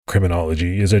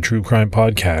Criminology is a true crime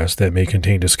podcast that may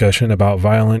contain discussion about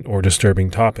violent or disturbing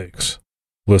topics.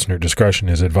 Listener discretion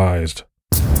is advised.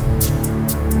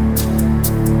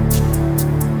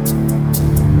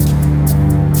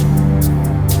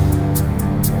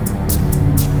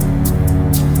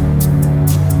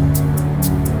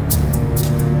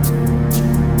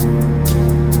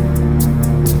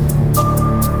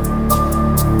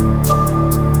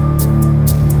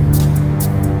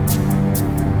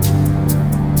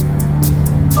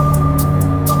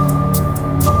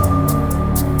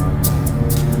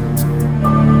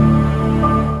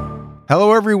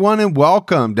 Hello, everyone, and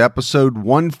welcome to episode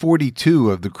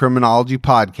 142 of the Criminology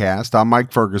Podcast. I'm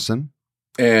Mike Ferguson.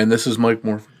 And this is Mike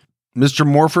Morford. Mr.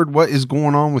 Morford, what is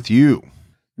going on with you?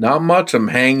 Not much. I'm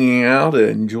hanging out and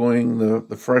enjoying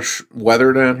the fresh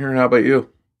weather down here. How about you?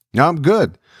 No, I'm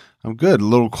good. A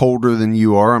little colder than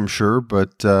you are, I'm sure,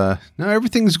 but no,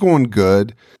 everything's going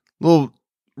good. A little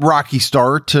rocky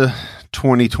start to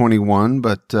 2021,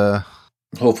 but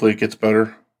hopefully it gets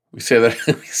better. We say that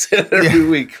every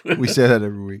week. We say that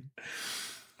every week.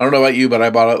 I don't know about you, but I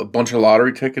bought a bunch of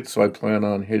lottery tickets, so I plan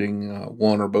on hitting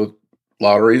one or both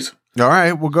lotteries. All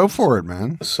right, well, go for it,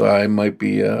 man. So I might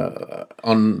be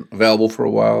unavailable for a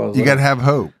while. You got to have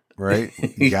hope, right?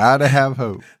 You got to have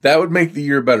hope. That would make the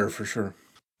year better for sure.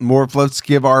 Morph, let's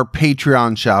give our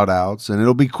Patreon shout outs, and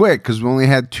it'll be quick because we only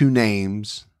had two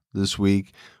names this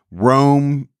week.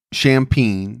 Rome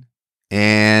Champagne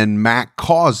and Matt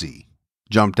Causey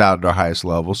jumped out at our highest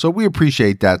level. So we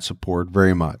appreciate that support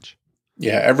very much.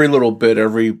 Yeah, every little bit,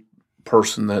 every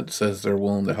person that says they're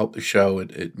willing to help the show,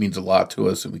 it means a lot to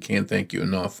us, and we can't thank you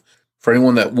enough. For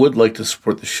anyone that would like to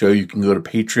support the show, you can go to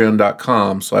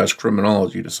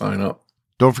patreon.com/criminology to sign up.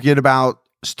 Don't forget about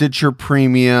Stitcher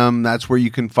Premium. That's where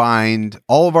you can find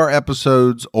all of our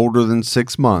episodes older than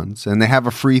 6 months, and they have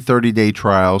a free 30-day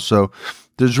trial. So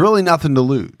there's really nothing to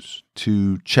lose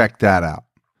to check that out.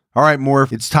 All right,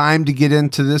 Morph, it's time to get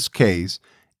into this case.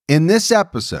 In this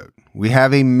episode, we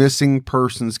have a missing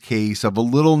persons case of a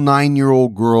little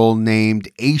 9-year-old girl named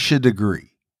Aisha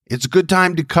Degree. It's a good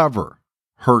time to cover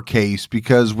her case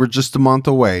because we're just a month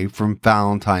away from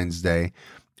Valentine's Day,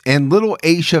 and little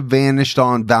Aisha vanished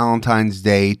on Valentine's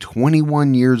Day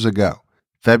 21 years ago,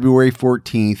 February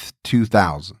 14th,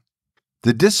 2000.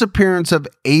 The disappearance of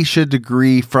Aisha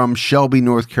Degree from Shelby,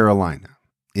 North Carolina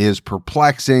is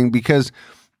perplexing because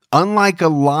unlike a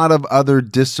lot of other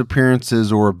disappearances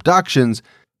or abductions,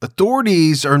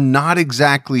 authorities are not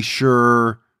exactly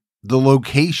sure the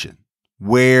location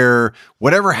where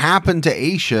whatever happened to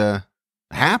Aisha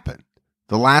happened.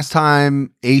 The last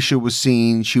time Aisha was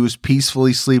seen, she was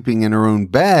peacefully sleeping in her own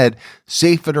bed,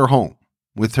 safe at her home,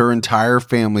 with her entire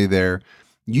family there.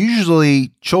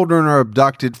 Usually, children are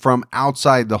abducted from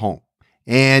outside the home.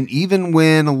 And even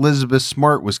when Elizabeth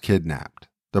Smart was kidnapped,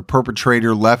 the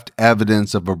perpetrator left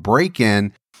evidence of a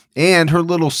break-in, and her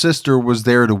little sister was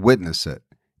there to witness it.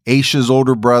 Aisha's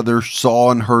older brother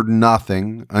saw and heard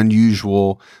nothing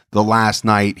unusual the last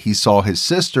night he saw his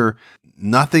sister.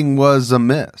 Nothing was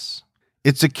amiss.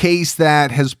 It's a case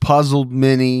that has puzzled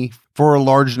many for a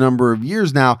large number of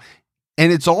years now,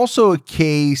 and it's also a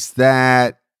case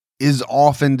that is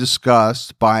often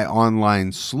discussed by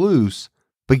online sleuths.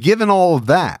 But given all of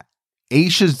that,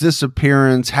 Aisha's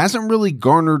disappearance hasn't really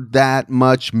garnered that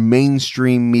much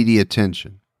mainstream media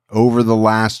attention over the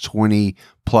last 20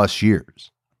 plus years.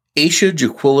 Aisha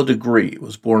Jaquilla Degree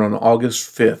was born on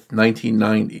August 5th,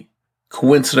 1990,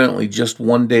 coincidentally just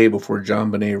one day before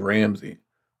JonBenet Ramsey,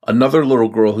 another little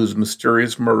girl whose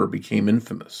mysterious murder became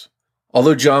infamous.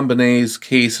 Although JonBenet's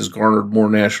case has garnered more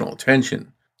national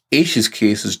attention, Aisha's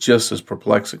case is just as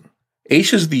perplexing.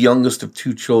 Aisha is the youngest of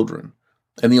two children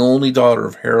and the only daughter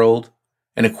of Harold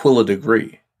and Aquilla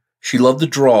Degree. She loved to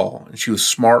draw, and she was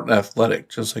smart and athletic,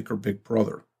 just like her big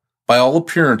brother. By all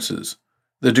appearances,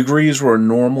 the Degrees were a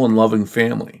normal and loving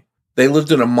family. They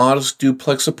lived in a modest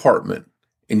duplex apartment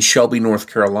in Shelby, North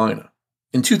Carolina.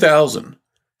 In 2000,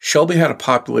 Shelby had a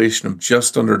population of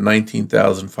just under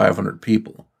 19,500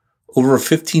 people. Over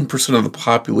 15% of the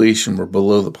population were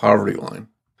below the poverty line.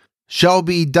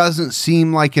 Shelby doesn't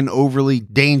seem like an overly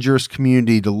dangerous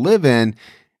community to live in.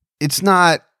 It's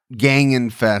not gang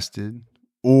infested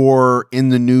or in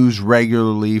the news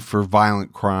regularly for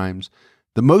violent crimes.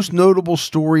 The most notable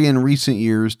story in recent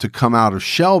years to come out of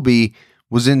Shelby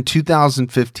was in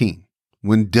 2015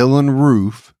 when Dylan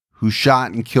Roof, who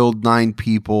shot and killed 9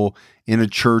 people in a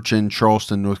church in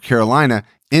Charleston, North Carolina,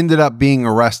 ended up being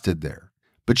arrested there.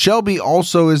 But Shelby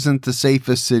also isn't the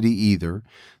safest city either.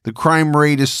 The crime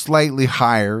rate is slightly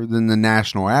higher than the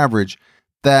national average.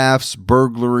 Thefts,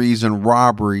 burglaries, and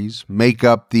robberies make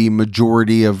up the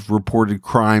majority of reported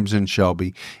crimes in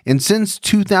Shelby, and since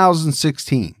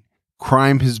 2016,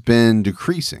 crime has been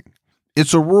decreasing.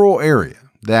 It's a rural area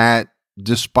that,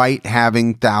 despite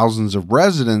having thousands of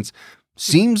residents,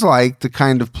 seems like the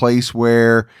kind of place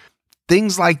where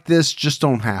things like this just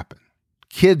don't happen.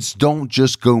 Kids don't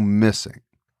just go missing.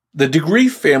 The Degree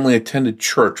family attended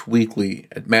church weekly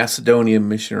at Macedonia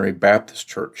Missionary Baptist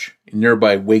Church in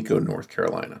nearby Waco, North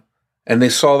Carolina, and they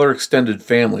saw their extended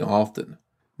family often.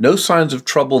 No signs of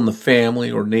trouble in the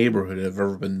family or neighborhood have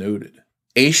ever been noted.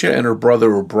 Aisha and her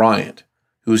brother O'Brien,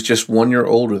 who was just 1 year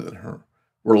older than her,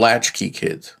 were latchkey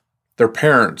kids. Their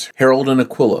parents, Harold and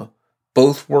Aquila,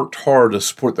 both worked hard to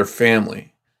support their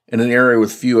family in an area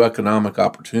with few economic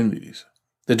opportunities.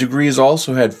 The Degrees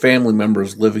also had family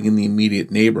members living in the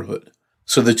immediate neighborhood,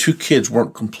 so the two kids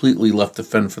weren't completely left to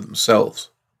fend for themselves.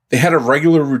 They had a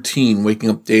regular routine, waking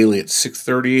up daily at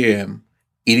 6:30 a.m.,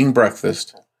 eating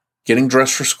breakfast, getting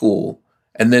dressed for school,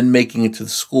 and then making it to the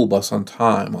school bus on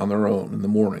time on their own in the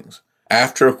mornings,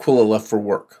 after Aquila left for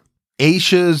work.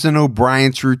 Aisha's and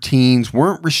O'Brien's routines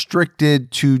weren't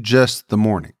restricted to just the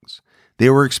mornings. They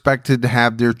were expected to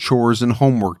have their chores and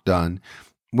homework done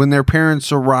when their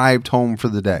parents arrived home for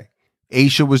the day.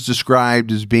 Aisha was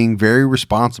described as being very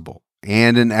responsible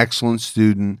and an excellent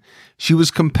student. She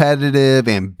was competitive,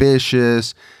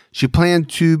 ambitious. She planned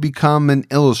to become an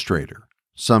illustrator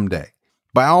someday.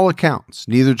 By all accounts,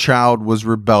 neither child was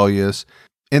rebellious,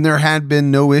 and there had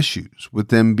been no issues with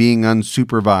them being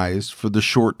unsupervised for the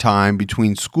short time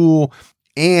between school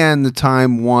and the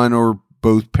time one or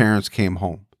both parents came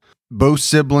home. Both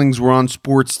siblings were on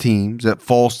sports teams at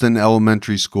Falston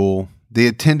Elementary School. They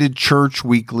attended church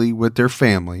weekly with their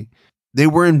family. They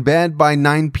were in bed by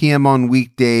 9 p.m. on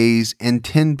weekdays and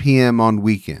 10 p.m. on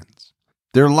weekends.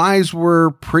 Their lives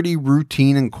were pretty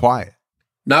routine and quiet.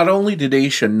 Not only did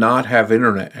Aisha not have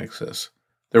internet access,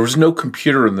 there was no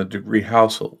computer in the Degree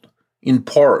household, in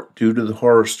part due to the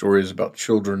horror stories about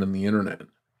children and the internet.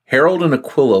 Harold and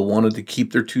Aquila wanted to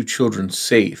keep their two children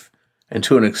safe and,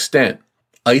 to an extent,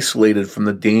 isolated from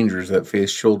the dangers that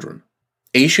face children.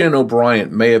 Aisha and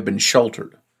O'Brien may have been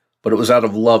sheltered, but it was out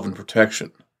of love and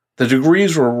protection. The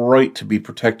Degrees were right to be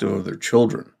protective of their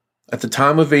children. At the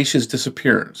time of Aisha's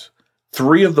disappearance,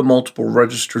 3 of the multiple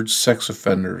registered sex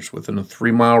offenders within a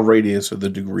 3-mile radius of the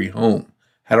Degree home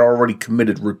had already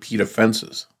committed repeat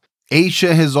offenses.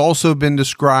 Aisha has also been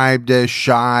described as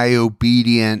shy,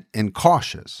 obedient, and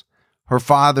cautious. Her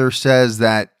father says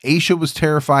that Aisha was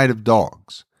terrified of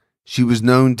dogs. She was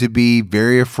known to be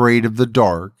very afraid of the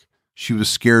dark. She was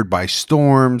scared by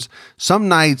storms. Some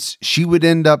nights she would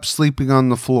end up sleeping on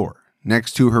the floor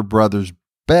next to her brother's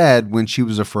bed when she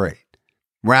was afraid,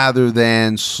 rather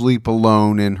than sleep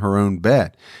alone in her own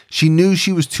bed. She knew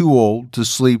she was too old to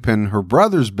sleep in her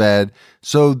brother's bed,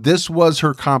 so this was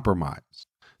her compromise.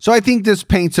 So I think this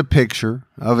paints a picture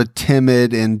of a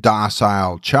timid and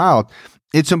docile child.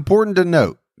 It's important to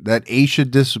note that Aisha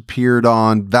disappeared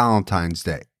on Valentine's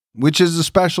Day, which is a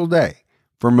special day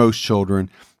for most children,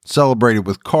 celebrated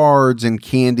with cards and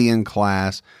candy in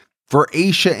class. For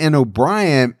Aisha and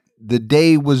O'Brien, the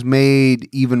day was made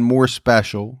even more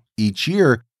special each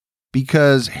year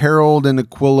because Harold and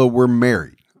Aquila were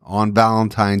married on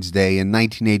Valentine's Day in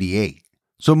 1988.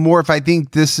 So, Morph, I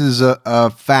think this is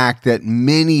a fact that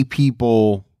many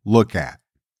people look at.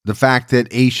 The fact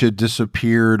that Aisha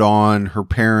disappeared on her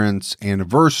parents'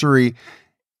 anniversary,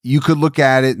 you could look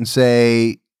at it and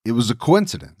say it was a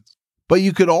coincidence. But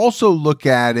you could also look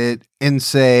at it and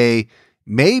say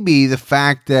maybe the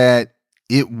fact that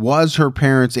it was her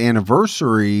parents'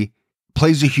 anniversary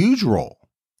plays a huge role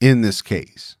in this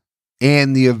case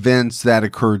and the events that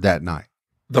occurred that night.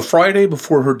 The Friday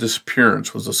before her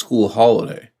disappearance was a school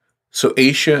holiday, so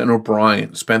Aisha and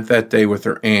O'Brien spent that day with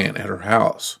their aunt at her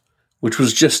house, which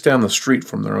was just down the street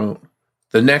from their own.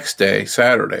 The next day,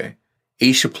 Saturday,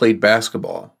 Aisha played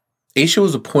basketball. Aisha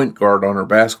was a point guard on her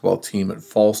basketball team at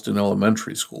Falston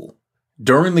Elementary School.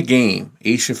 During the game,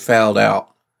 Aisha fouled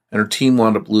out, and her team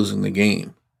wound up losing the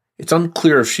game. It's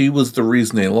unclear if she was the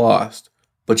reason they lost,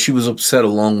 but she was upset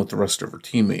along with the rest of her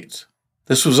teammates.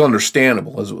 This was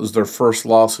understandable, as it was their first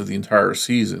loss of the entire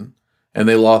season, and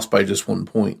they lost by just 1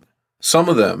 point. Some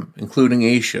of them, including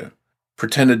Aisha,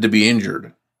 pretended to be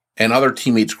injured, and other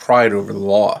teammates cried over the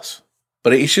loss.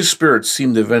 But Aisha's spirits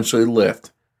seemed to eventually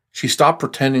lift. She stopped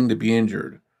pretending to be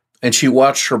injured, and she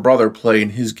watched her brother play in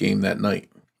his game that night.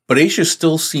 But Aisha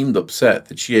still seemed upset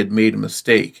that she had made a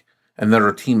mistake and that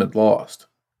her team had lost.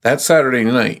 That Saturday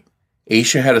night,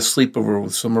 Aisha had a sleepover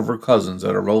with some of her cousins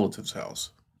at a relative's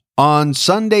house. On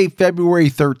Sunday, February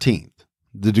 13th,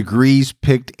 The Degrees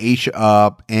picked Aisha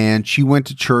up and she went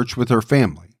to church with her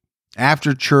family.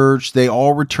 After church, they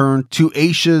all returned to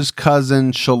Aisha's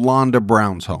cousin Shalonda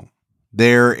Brown's home.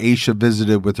 There, Aisha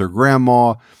visited with her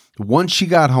grandma. Once she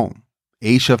got home,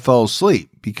 Aisha fell asleep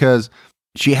because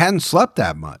she hadn't slept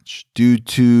that much due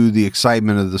to the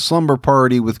excitement of the slumber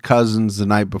party with cousins the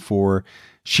night before.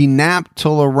 She napped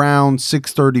till around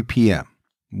 6:30 p.m.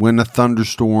 when a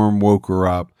thunderstorm woke her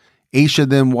up. Aisha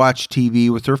then watched TV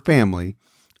with her family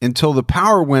until the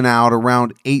power went out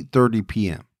around 8:30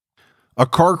 p.m. A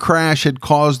car crash had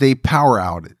caused a power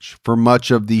outage for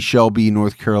much of the Shelby,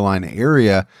 North Carolina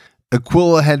area.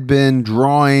 Aquila had been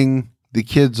drawing the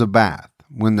kids a bath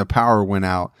when the power went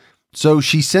out, so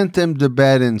she sent them to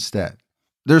bed instead.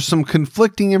 There's some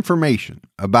conflicting information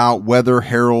about whether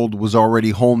Harold was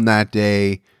already home that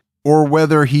day or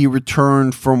whether he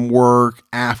returned from work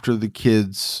after the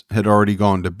kids had already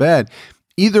gone to bed.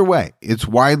 Either way, it's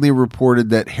widely reported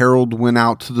that Harold went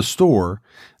out to the store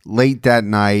late that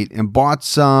night and bought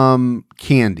some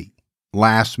candy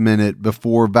last minute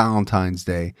before Valentine's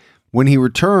Day. When he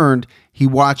returned, he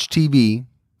watched TV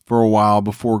for a while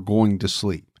before going to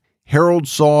sleep. Harold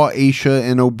saw Aisha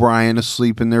and O'Brien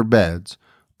asleep in their beds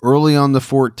early on the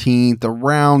 14th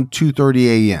around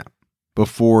 2:30 a.m.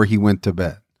 before he went to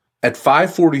bed. At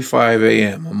 5:45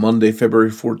 a.m. on Monday, February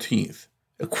 14th,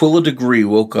 Aquila Degree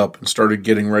woke up and started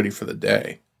getting ready for the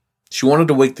day. She wanted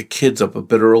to wake the kids up a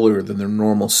bit earlier than their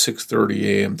normal 6:30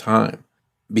 a.m. time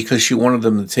because she wanted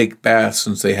them to take baths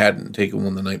since they hadn't taken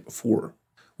one the night before.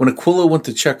 When Aquila went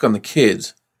to check on the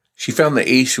kids, she found that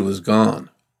Aisha was gone.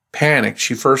 Panicked,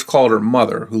 she first called her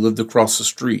mother, who lived across the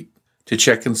street, to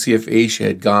check and see if Aisha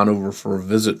had gone over for a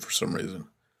visit for some reason.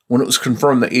 When it was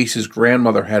confirmed that Aisha's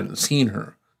grandmother hadn't seen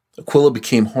her, Aquila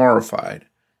became horrified,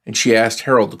 and she asked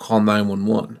Harold to call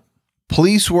 911.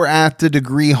 Police were at the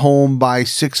Degree home by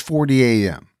 6:40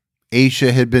 a.m.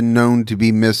 Aisha had been known to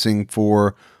be missing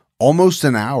for almost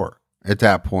an hour at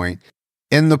that point,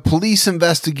 and the police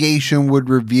investigation would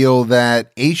reveal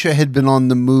that Aisha had been on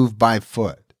the move by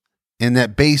foot, and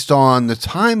that based on the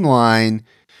timeline,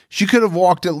 she could have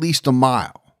walked at least a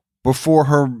mile before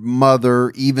her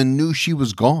mother even knew she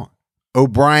was gone.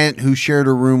 O'Brien, who shared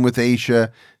a room with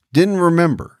Aisha, didn't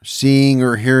remember seeing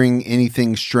or hearing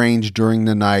anything strange during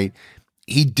the night.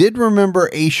 He did remember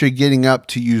Aisha getting up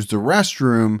to use the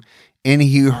restroom, and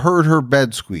he heard her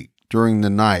bed squeak during the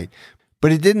night,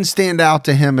 but it didn't stand out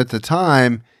to him at the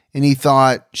time, and he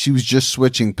thought she was just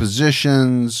switching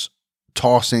positions,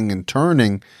 tossing and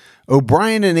turning.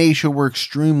 O'Brien and Aisha were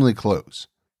extremely close,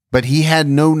 but he had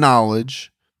no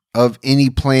knowledge of any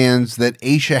plans that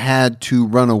Aisha had to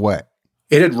run away.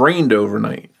 It had rained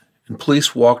overnight, and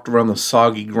police walked around the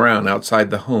soggy ground outside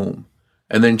the home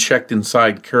and then checked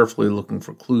inside carefully looking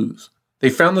for clues. They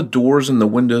found the doors and the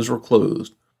windows were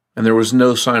closed, and there was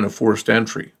no sign of forced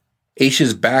entry.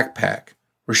 Aisha's backpack,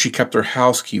 where she kept her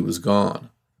house key, was gone.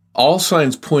 All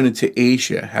signs pointed to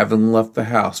Aisha having left the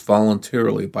house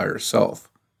voluntarily by herself.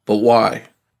 But why?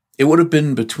 It would have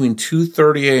been between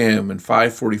 2:30 a.m. and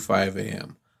 5:45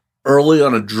 a.m., early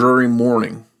on a dreary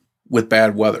morning with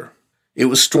bad weather. It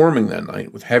was storming that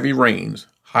night with heavy rains,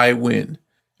 high wind,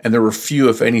 and there were few,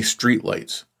 if any,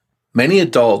 streetlights. Many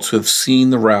adults who have seen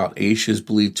the route Aisha is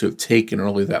believed to have taken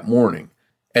early that morning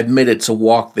admit it's a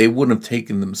walk they wouldn't have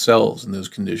taken themselves in those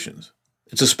conditions.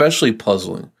 It's especially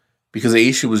puzzling because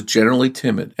Aisha was generally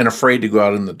timid and afraid to go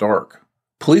out in the dark.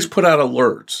 Police put out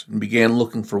alerts and began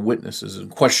looking for witnesses and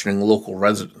questioning local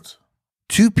residents.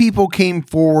 2 people came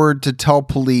forward to tell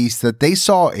police that they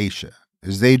saw Aisha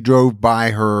as they drove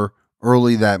by her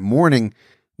early that morning.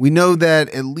 We know that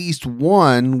at least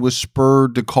one was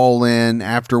spurred to call in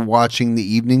after watching the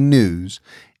evening news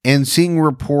and seeing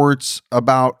reports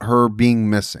about her being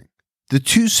missing. The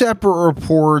 2 separate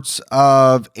reports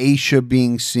of Aisha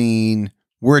being seen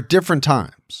were at different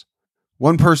times.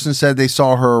 One person said they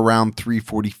saw her around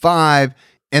 3:45,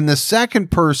 and the second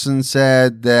person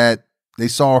said that they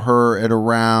saw her at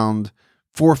around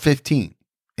 4:15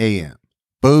 a.m.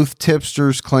 Both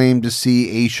tipsters claimed to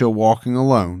see Aisha walking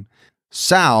alone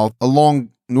south along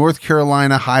North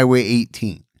Carolina Highway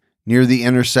 18 near the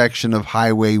intersection of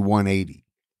Highway 180.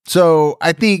 So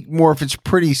I think, Morph, it's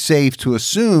pretty safe to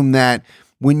assume that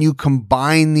when you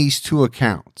combine these 2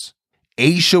 accounts,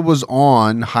 Aisha was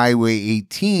on Highway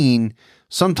 18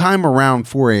 sometime around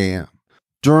 4 a.m.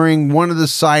 During one of the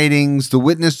sightings, the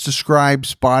witness described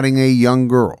spotting a young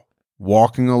girl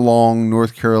walking along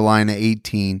North Carolina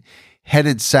 18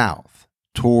 headed south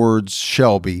towards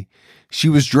Shelby. She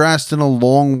was dressed in a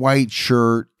long white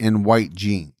shirt and white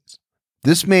jeans.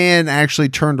 This man actually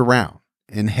turned around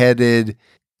and headed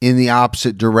in the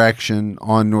opposite direction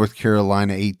on North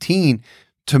Carolina 18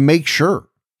 to make sure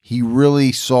he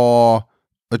really saw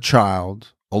a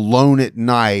child alone at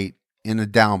night in a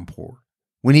downpour.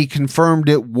 When he confirmed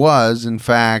it was, in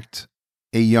fact,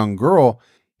 a young girl,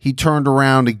 he turned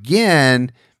around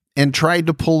again and tried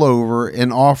to pull over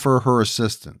and offer her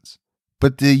assistance.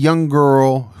 But the young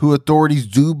girl, who authorities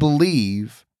do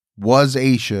believe was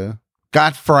Aisha,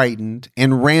 got frightened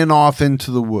and ran off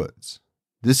into the woods.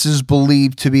 This is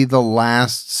believed to be the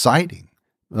last sighting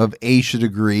of Aisha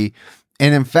Degree.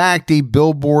 And in fact, a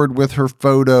billboard with her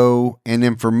photo and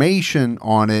information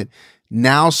on it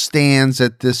now stands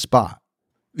at this spot.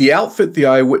 The outfit the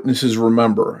eyewitnesses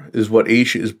remember is what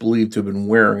Aisha is believed to have been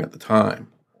wearing at the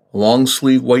time. A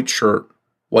long-sleeved white shirt,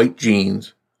 white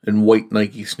jeans, and white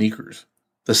Nike sneakers.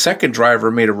 The second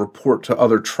driver made a report to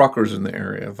other truckers in the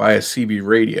area via CB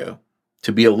radio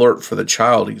to be alert for the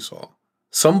child he saw.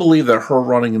 Some believe that her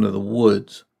running into the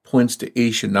woods points to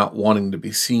Aisha not wanting to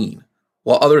be seen,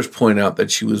 while others point out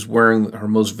that she was wearing her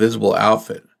most visible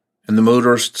outfit, and the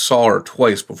motorist saw her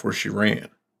twice before she ran.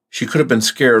 She could have been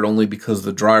scared only because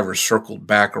the driver circled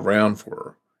back around for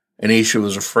her, and Aisha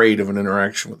was afraid of an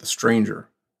interaction with a stranger.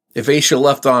 If Aisha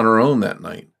left on her own that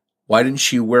night, why didn't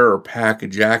she wear or pack a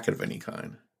jacket of any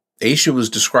kind? Aisha was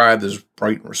described as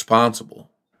bright and responsible,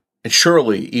 and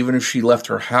surely, even if she left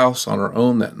her house on her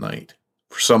own that night,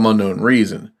 for some unknown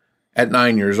reason, at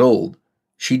 9 years old,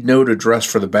 she'd know to dress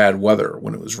for the bad weather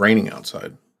when it was raining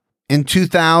outside. In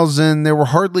 2000, there were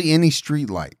hardly any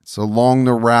streetlights along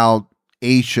the route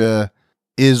Aisha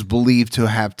is believed to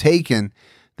have taken.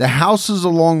 The houses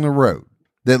along the road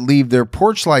that leave their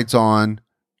porch lights on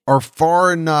are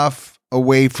far enough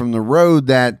away from the road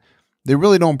that they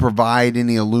really don't provide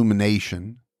any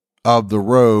illumination of the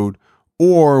road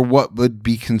or what would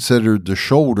be considered the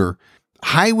shoulder.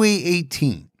 Highway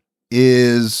 18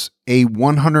 is a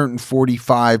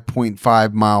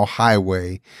 145.5 mile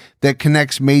highway that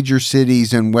connects major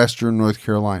cities in western North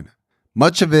Carolina.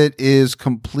 Much of it is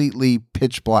completely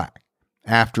pitch black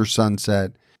after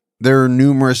sunset. There are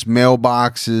numerous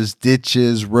mailboxes,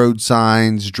 ditches, road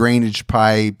signs, drainage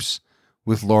pipes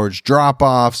with large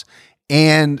drop-offs,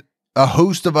 and a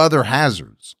host of other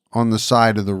hazards on the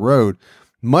side of the road.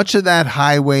 Much of that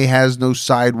highway has no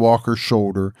sidewalk or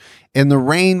shoulder, and the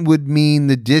rain would mean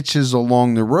the ditches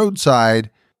along the roadside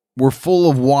were full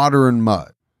of water and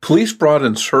mud. Police brought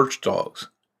in search dogs,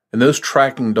 and those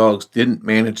tracking dogs didn't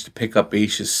manage to pick up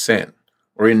Aisha's scent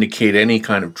or indicate any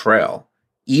kind of trail,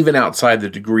 even outside the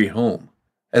Degree home.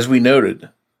 As we noted,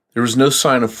 there was no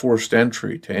sign of forced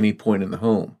entry to any point in the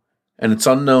home, and it's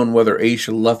unknown whether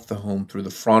Aisha left the home through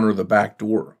the front or the back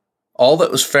door. All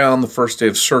that was found the first day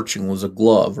of searching was a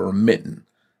glove or a mitten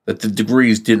that the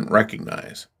Degrees didn't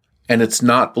recognize, and it's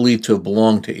not believed to have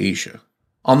belonged to Aisha.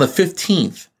 On the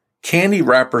 15th, candy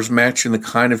wrappers matching the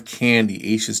kind of candy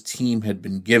Aisha's team had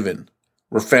been given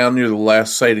were found near the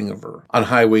last sighting of her on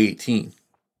Highway 18.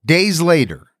 Days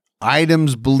later,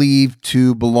 items believed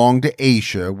to belong to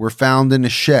Aisha were found in a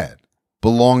shed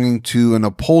belonging to an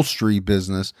upholstery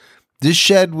business. This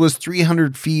shed was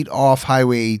 300 feet off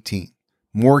Highway 18.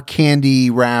 More candy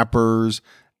wrappers,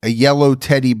 a yellow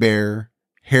teddy bear,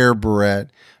 hair barrette,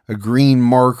 a green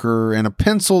marker, and a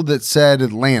pencil that said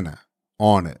Atlanta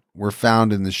on it were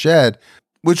found in the shed,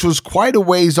 which was quite a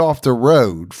ways off the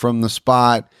road from the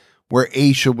spot where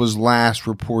Aisha was last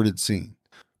reported seen.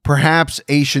 Perhaps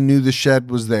Aisha knew the shed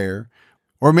was there,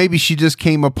 or maybe she just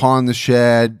came upon the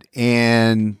shed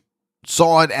and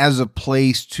saw it as a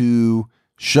place to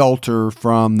shelter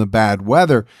from the bad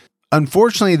weather.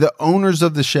 Unfortunately, the owners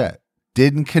of the shed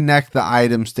didn't connect the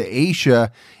items to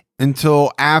Aisha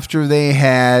until after they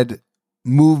had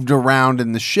moved around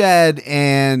in the shed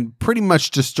and pretty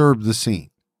much disturbed the scene.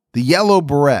 The yellow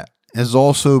barrette has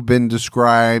also been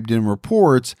described in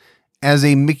reports as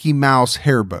a Mickey Mouse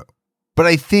hair bow. But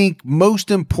I think most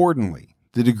importantly,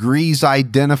 the Degrees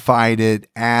identified it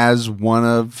as one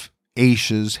of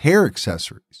Aisha's hair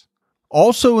accessories.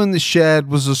 Also in the shed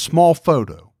was a small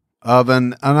photo of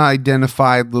an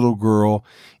unidentified little girl.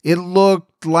 It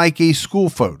looked like a school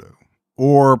photo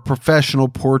or a professional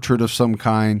portrait of some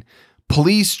kind.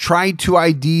 Police tried to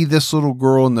ID this little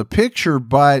girl in the picture,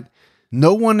 but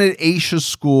no one at Aisha's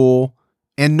school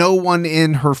and no one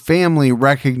in her family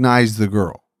recognized the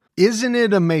girl. Isn't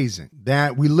it amazing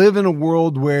that we live in a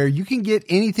world where you can get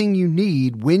anything you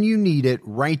need when you need it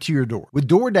right to your door? With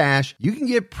DoorDash, you can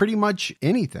get pretty much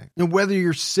anything. And whether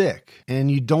you're sick and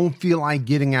you don't feel like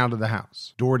getting out of the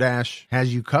house, DoorDash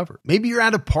has you covered. Maybe you're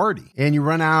at a party and you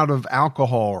run out of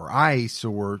alcohol or ice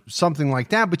or something like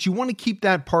that, but you want to keep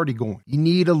that party going. You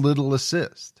need a little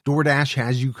assist. DoorDash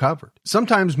has you covered.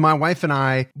 Sometimes my wife and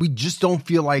I, we just don't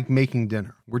feel like making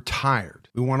dinner. We're tired.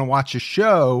 We want to watch a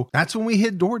show. That's when we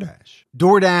hit DoorDash.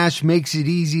 DoorDash makes it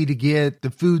easy to get the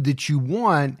food that you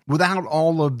want without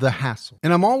all of the hassle.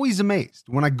 And I'm always amazed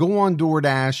when I go on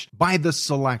DoorDash by the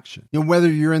selection.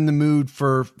 Whether you're in the mood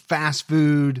for fast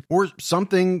food or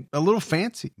something a little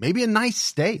fancy, maybe a nice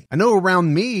steak. I know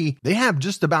around me, they have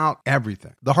just about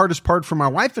everything. The hardest part for my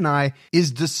wife and I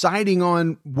is deciding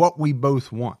on what we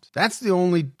both want. That's the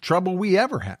only trouble we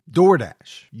ever have.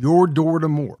 DoorDash, your door to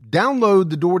more. Download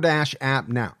the DoorDash app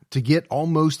now to get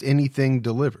almost anything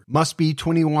delivered. Must be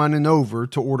 21 and over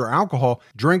to order alcohol.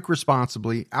 Drink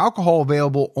responsibly. Alcohol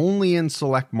available only in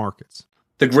select markets.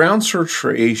 The ground search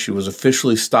for Aisha was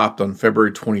officially stopped on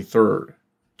February 23rd,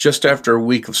 just after a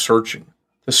week of searching.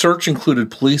 The search included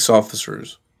police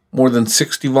officers, more than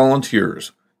 60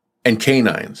 volunteers, and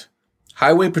canines.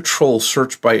 Highway Patrol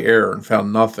searched by air and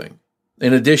found nothing.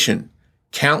 In addition,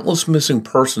 countless missing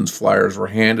persons flyers were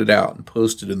handed out and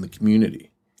posted in the community.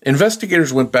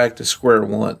 Investigators went back to square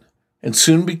one and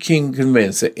soon became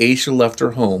convinced that Aisha left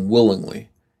her home willingly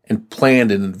and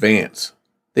planned in advance.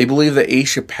 They believe that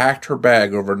Aisha packed her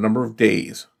bag over a number of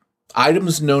days.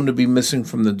 Items known to be missing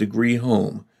from the Degree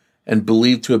home and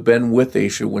believed to have been with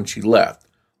Aisha when she left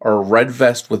are a red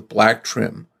vest with black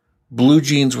trim, blue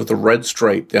jeans with a red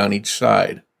stripe down each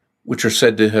side, which are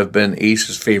said to have been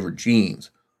Aisha's favorite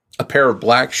jeans, a pair of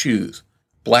black shoes,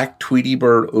 black Tweety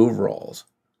Bird overalls,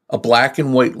 a black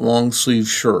and white long-sleeve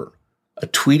shirt, a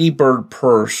Tweety Bird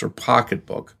purse or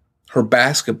pocketbook, her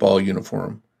basketball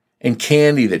uniform, and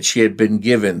candy that she had been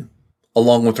given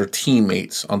along with her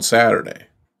teammates on Saturday.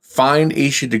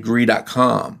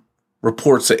 FindAishaDegree.com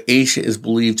reports that Aisha is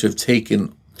believed to have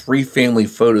taken 3 family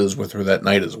photos with her that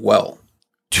night as well.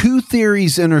 2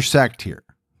 theories intersect here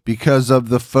because of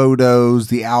the photos,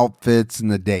 the outfits, and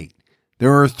the date.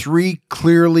 There are 3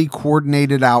 clearly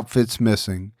coordinated outfits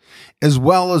missing, as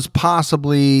well as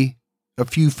possibly a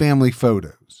few family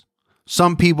photos.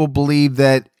 Some people believe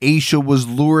that Aisha was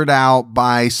lured out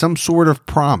by some sort of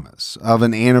promise of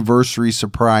an anniversary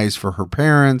surprise for her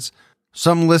parents.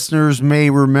 Some listeners may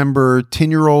remember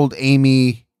 10-year-old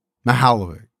Amy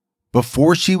Mihalovic.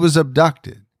 Before she was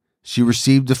abducted, she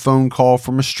received a phone call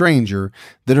from a stranger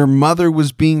that her mother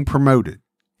was being promoted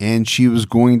and she was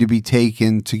going to be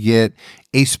taken to get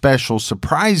a special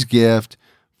surprise gift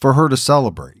for her to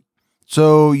celebrate.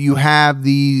 So you have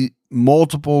the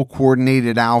multiple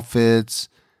coordinated outfits,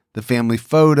 the family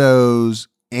photos,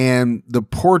 and the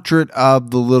portrait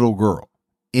of the little girl.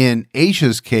 In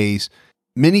Aisha's case,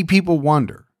 many people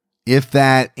wonder if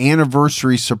that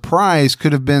anniversary surprise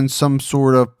could have been some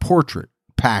sort of portrait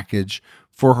package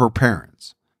for her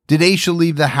parents. Did Aisha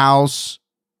leave the house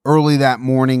early that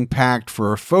morning packed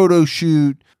for a photo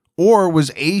shoot, or was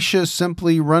Aisha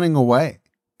simply running away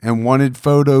and wanted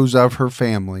photos of her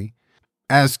family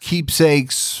as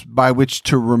keepsakes by which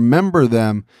to remember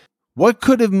them? What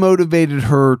could have motivated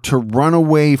her to run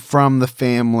away from the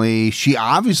family she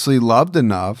obviously loved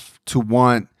enough to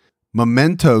want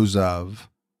mementos of?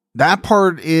 That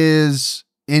part is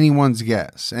anyone's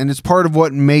guess, and it's part of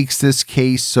what makes this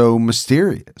case so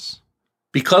mysterious.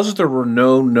 Because there were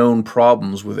no known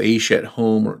problems with Aisha at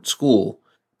home or at school,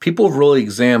 people have really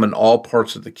examined all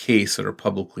parts of the case that are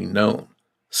publicly known.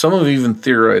 Some have even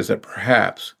theorized that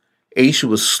perhaps Aisha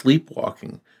was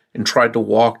sleepwalking and tried to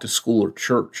walk to school or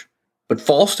church. But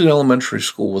Fallston Elementary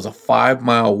School was a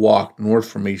 5-mile walk north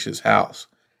from Aisha's house,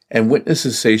 and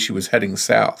witnesses say she was heading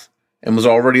south and was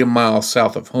already a mile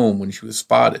south of home when she was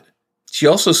spotted. She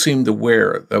also seemed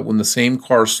aware that when the same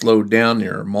car slowed down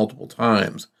near her multiple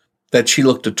times, that she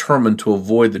looked determined to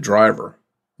avoid the driver,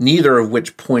 neither of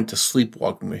which point to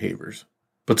sleepwalking behaviors.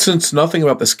 But since nothing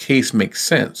about this case makes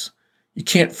sense, you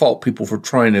can't fault people for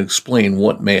trying to explain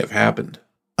what may have happened.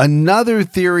 Another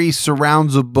theory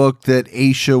surrounds a book that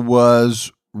Aisha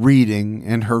was reading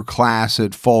in her class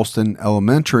at Fallston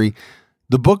Elementary.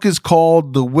 The book is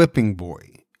called The Whipping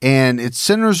Boy, and it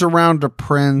centers around a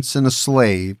prince and a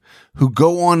slave who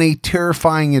go on a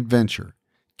terrifying adventure,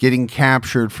 getting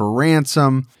captured for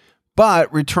ransom,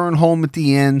 but return home at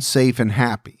the end safe and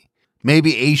happy.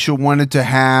 Maybe Aisha wanted to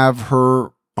have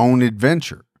her own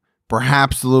adventure.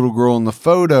 Perhaps the little girl in the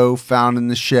photo found in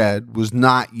the shed was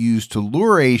not used to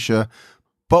lure Aisha,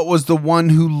 but was the one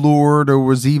who lured or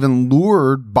was even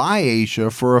lured by Aisha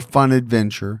for a fun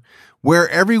adventure where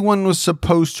everyone was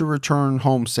supposed to return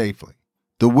home safely.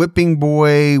 The whipping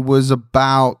boy was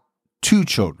about 2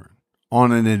 children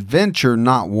on an adventure,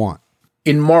 not one.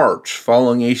 In March,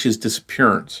 following Aisha's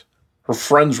disappearance, her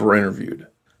friends were interviewed.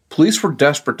 Police were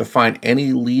desperate to find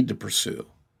any lead to pursue,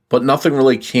 but nothing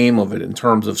really came of it in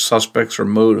terms of suspects or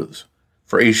motives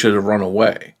for Aisha to run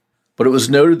away. But it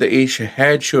was noted that Aisha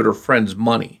had showed her friends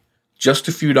money, just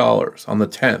a few dollars, on the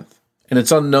 10th, and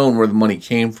it's unknown where the money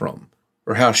came from,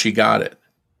 or how she got it,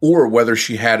 or whether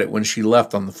she had it when she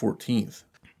left on the 14th.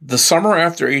 The summer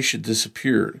after Aisha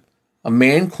disappeared, a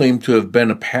man claimed to have been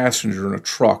a passenger in a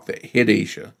truck that hit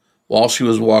Aisha while she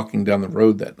was walking down the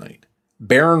road that night.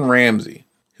 Baron Ramsey,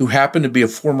 who happened to be a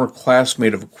former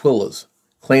classmate of Aquila's,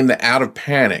 claimed that out of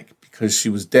panic because she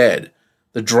was dead,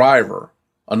 the driver,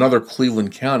 another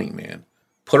Cleveland County man,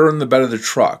 put her in the bed of the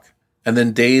truck, and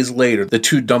then days later the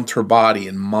two dumped her body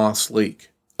in Moss Lake.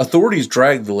 Authorities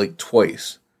dragged the lake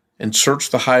twice and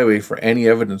searched the highway for any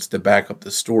evidence to back up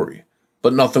the story,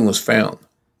 but nothing was found.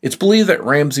 It's believed that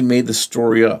Ramsey made the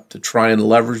story up to try and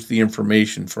leverage the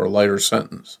information for a lighter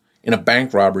sentence in a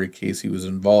bank robbery case he was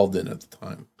involved in at the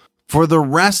time. For the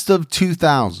rest of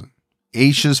 2000,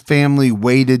 Aisha's family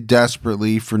waited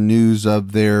desperately for news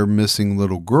of their missing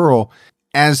little girl.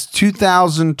 As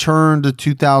 2000 turned to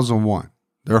 2001,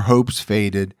 their hopes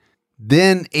faded.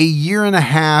 Then, a year and a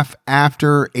half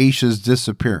after Aisha's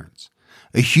disappearance,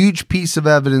 a huge piece of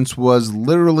evidence was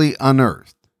literally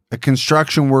unearthed. A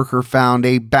construction worker found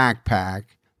a backpack,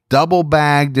 double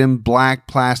bagged in black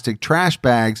plastic trash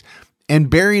bags, and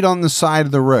buried on the side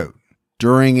of the road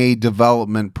during a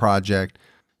development project.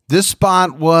 This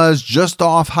spot was just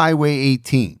off Highway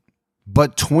 18,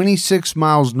 but 26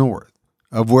 miles north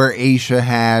of where Aisha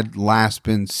had last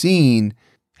been seen,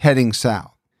 heading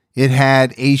south. It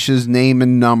had Aisha's name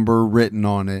and number written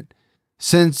on it.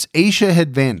 Since Aisha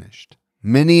had vanished,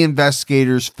 many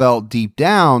investigators felt deep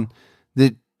down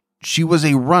that she was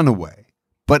a runaway.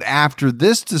 But after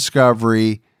this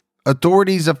discovery,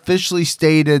 authorities officially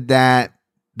stated that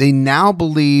they now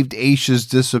believed Aisha's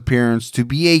disappearance to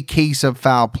be a case of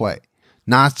foul play,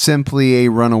 not simply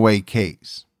a runaway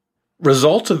case.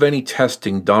 Results of any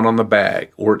testing done on the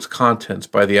bag or its contents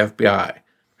by the FBI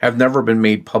have never been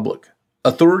made public.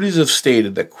 Authorities have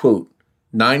stated that, quote,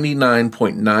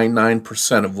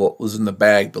 99.99% of what was in the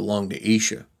bag belonged to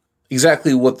Aisha.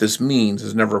 Exactly what this means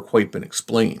has never quite been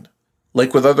explained.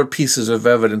 Like with other pieces of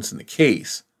evidence in the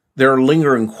case, there are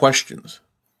lingering questions.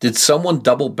 Did someone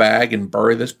double bag and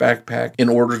bury this backpack in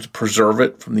order to preserve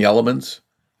it from the elements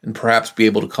and perhaps be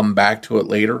able to come back to it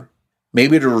later?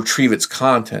 Maybe to retrieve its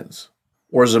contents,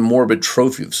 or as a morbid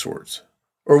trophy of sorts?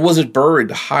 Or was it buried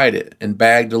to hide it and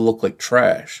bagged to look like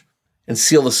trash and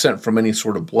seal the scent from any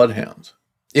sort of bloodhounds?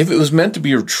 If it was meant to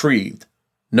be retrieved,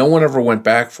 no one ever went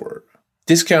back for it.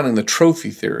 Discounting the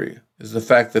trophy theory is the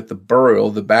fact that the burial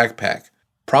of the backpack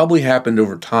probably happened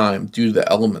over time due to the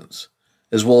elements,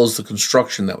 as well as the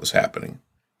construction that was happening.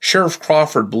 Sheriff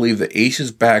Crawford believed that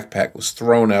Aisha's backpack was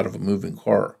thrown out of a moving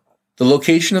car. The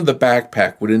location of the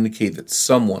backpack would indicate that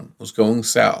someone was going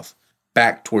south,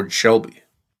 back toward Shelby.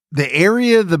 The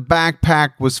area the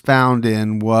backpack was found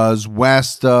in was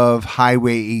west of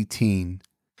Highway 18.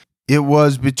 It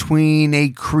was between a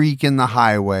creek and the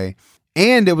highway,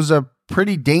 and it was a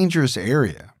pretty dangerous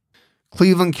area.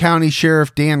 Cleveland County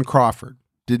Sheriff Dan Crawford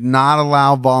did not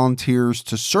allow volunteers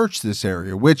to search this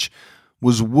area, which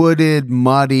was wooded,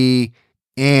 muddy,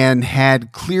 and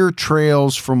had clear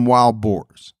trails from wild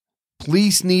boars.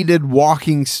 Police needed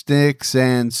walking sticks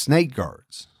and snake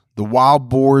guards. The wild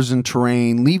boars and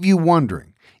terrain leave you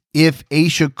wondering if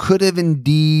Aisha could have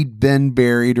indeed been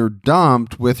buried or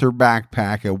dumped with her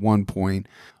backpack at one point,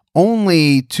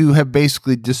 only to have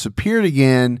basically disappeared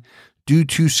again due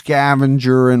to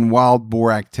scavenger and wild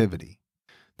boar activity.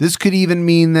 This could even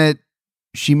mean that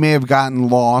she may have gotten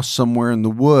lost somewhere in the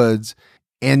woods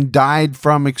and died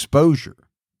from exposure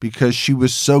because she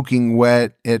was soaking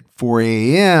wet at 4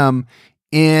 a.m.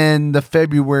 in the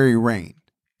February rain,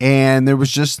 and there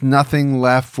was just nothing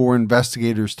left for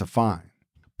investigators to find.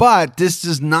 But this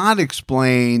does not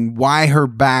explain why her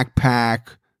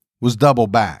backpack was double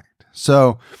bagged.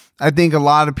 So I think a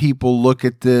lot of people look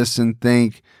at this and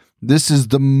think this is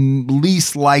the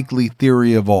least likely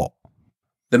theory of all.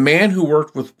 The man who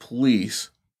worked with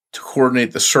police to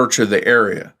coordinate the search of the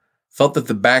area felt that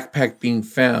the backpack being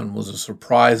found was a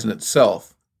surprise in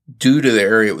itself due to the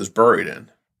area it was buried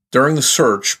in. During the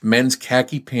search, men's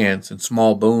khaki pants and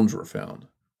small bones were found.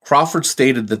 Crawford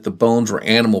stated that the bones were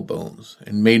animal bones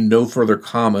and made no further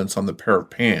comments on the pair of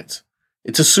pants.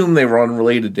 It's assumed they were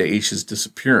unrelated to Aisha's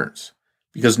disappearance,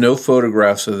 because no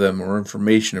photographs of them or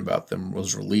information about them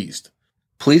was released.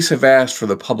 Police have asked for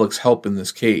the public's help in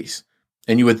this case,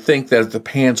 and you would think that if the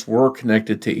pants were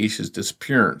connected to Aisha's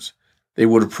disappearance, they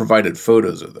would have provided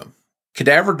photos of them.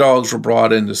 Cadaver dogs were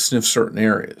brought in to sniff certain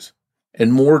areas,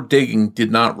 and more digging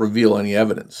did not reveal any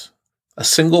evidence. A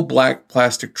single black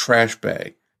plastic trash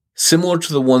bag, similar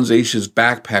to the ones Aisha's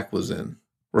backpack was in,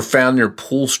 were found near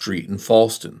Poole Street in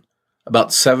Falston,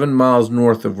 about 7 miles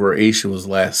north of where Aisha was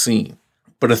last seen.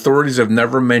 But authorities have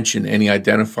never mentioned any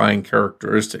identifying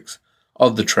characteristics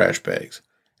of the trash bags.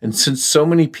 And since so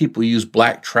many people use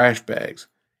black trash bags,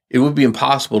 it would be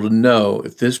impossible to know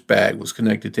if this bag was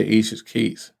connected to Aisha's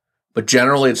case. But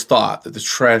generally it's thought that the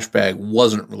trash bag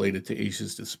wasn't related to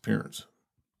Aisha's disappearance.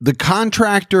 The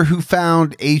contractor who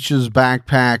found Aisha's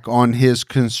backpack on his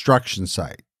construction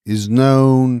site is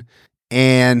known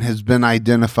and has been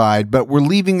identified, but we're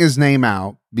leaving his name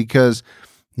out because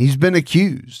he's been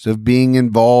accused of being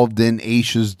involved in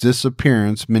Aisha's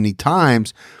disappearance many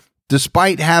times,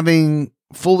 despite having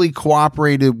fully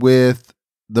cooperated with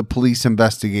the police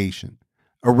investigation.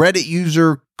 A Reddit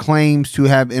user claims to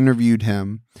have interviewed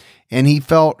him, and he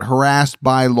felt harassed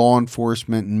by law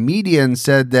enforcement and media and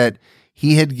said that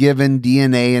he had given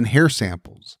DNA and hair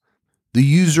samples. The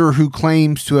user who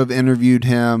claims to have interviewed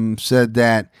him said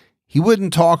that he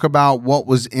wouldn't talk about what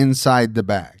was inside the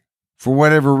bag. For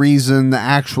whatever reason, the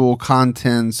actual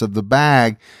contents of the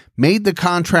bag made the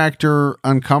contractor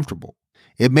uncomfortable.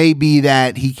 It may be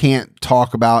that he can't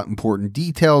talk about important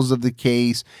details of the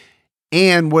case,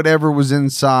 and whatever was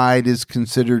inside is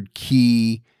considered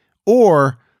key,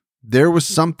 or there was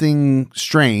something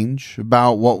strange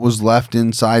about what was left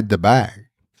inside the bag.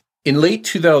 In late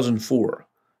 2004,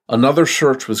 another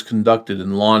search was conducted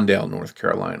in Lawndale, North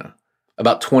Carolina,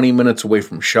 about 20 minutes away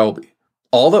from Shelby.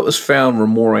 All that was found were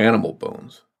more animal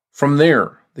bones. From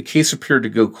there, the case appeared to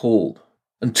go cold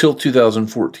until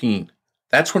 2014.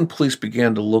 That's when police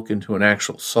began to look into an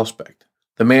actual suspect.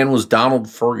 The man was Donald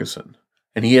Ferguson,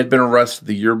 and he had been arrested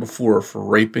the year before for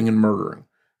raping and murdering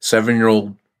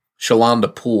 7-year-old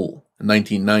Shalonda Poole in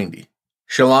 1990.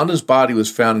 Shalonda's body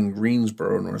was found in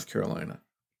Greensboro, North Carolina,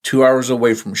 2 hours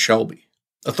away from Shelby.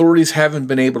 Authorities haven't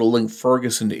been able to link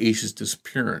Ferguson to Aisha's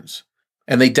disappearance,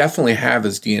 and they definitely have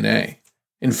his DNA.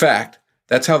 In fact,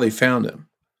 that's how they found him.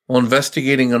 While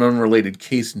investigating an unrelated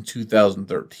case in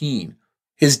 2013,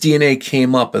 his DNA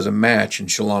came up as a match in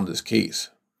Shalonda's case.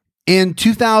 In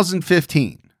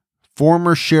 2015,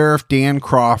 former Sheriff Dan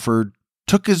Crawford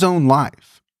took his own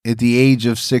life at the age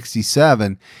of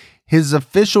 67. His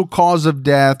official cause of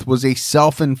death was a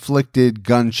self-inflicted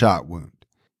gunshot wound.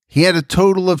 He had a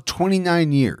total of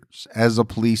 29 years as a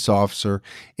police officer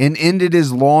and ended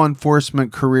his law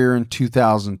enforcement career in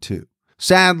 2002.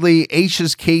 Sadly,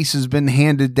 Aisha's case has been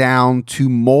handed down to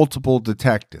multiple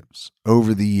detectives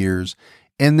over the years,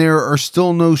 and there are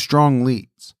still no strong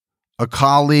leads. A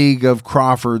colleague of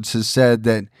Crawford's has said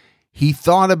that he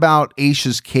thought about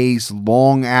Aisha's case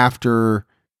long after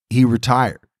he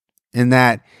retired, and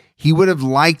that he would have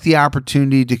liked the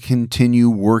opportunity to continue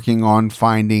working on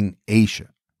finding Aisha.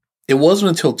 It wasn't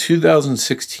until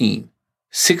 2016,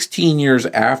 16 years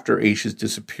after Aisha's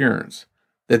disappearance,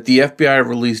 that the FBI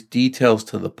released details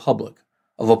to the public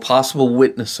of a possible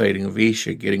witness sighting of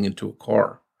Aisha getting into a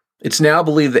car. It's now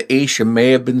believed that Aisha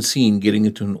may have been seen getting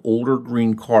into an older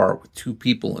green car with 2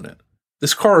 people in it.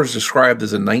 This car is described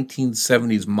as a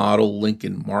 1970s model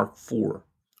Lincoln Mark IV,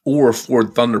 or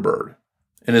Ford Thunderbird,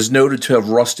 and is noted to have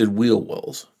rusted wheel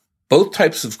wells. Both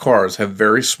types of cars have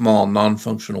very small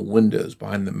non-functional windows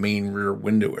behind the main rear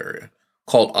window area,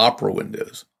 called opera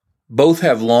windows. Both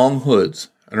have long hoods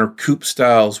and are coupe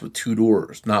styles with 2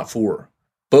 doors, not 4.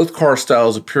 Both car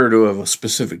styles appear to have a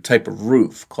specific type of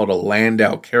roof called a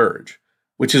Landau carriage,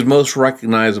 which is most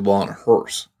recognizable on a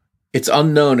hearse. It's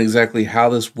unknown exactly how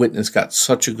this witness got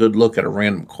such a good look at a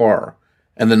random car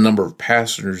and the number of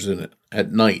passengers in it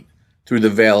at night through the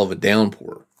veil of a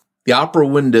downpour. The opera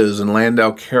windows and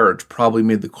Landau carriage probably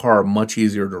made the car much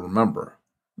easier to remember.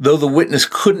 Though the witness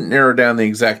couldn't narrow down the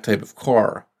exact type of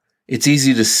car, it's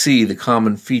easy to see the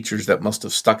common features that must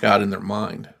have stuck out in their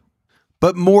mind.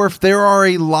 But Morph, there are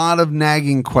a lot of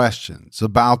nagging questions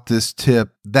about this tip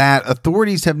that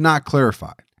authorities have not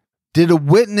clarified. Did a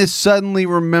witness suddenly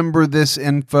remember this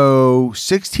info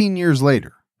 16 years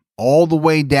later, all the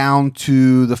way down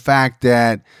to the fact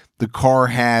that the car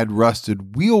had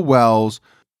rusted wheel wells,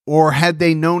 or had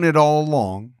they known it all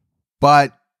along,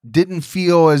 but didn't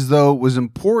feel as though it was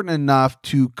important enough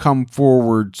to come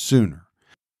forward sooner?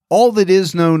 All that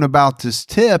is known about this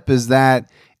tip is that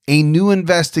a new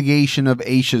investigation of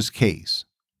Aisha's case,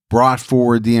 brought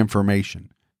forward the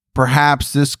information.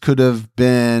 Perhaps this could have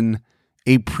been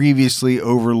a previously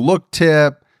overlooked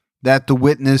tip that the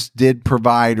witness did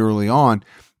provide early on.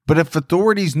 But if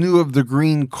authorities knew of the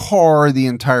green car the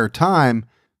entire time,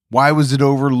 why was it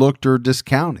overlooked or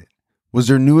discounted? Was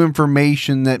there new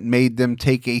information that made them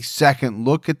take a second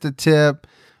look at the tip?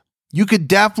 You could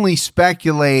definitely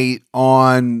speculate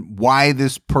on why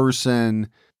this person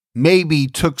maybe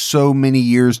took so many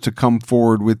years to come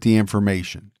forward with the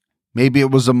information. Maybe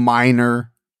it was a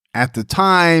minor at the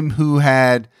time who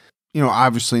had,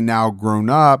 obviously now grown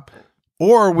up.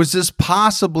 Or was this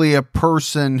possibly a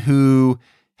person who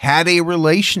had a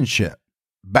relationship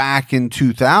back in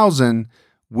 2000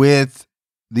 with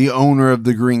the owner of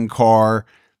the green car?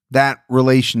 That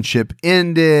relationship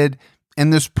ended,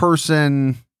 and this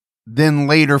person then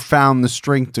later found the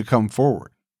strength to come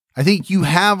forward. I think you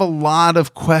have a lot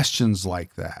of questions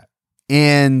like that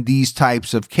in these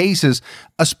types of cases,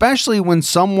 especially when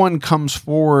someone comes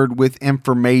forward with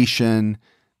information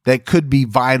that could be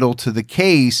vital to the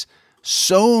case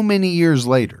so many years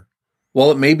later.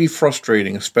 While it may be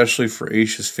frustrating, especially for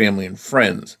Aisha's family and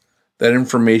friends, that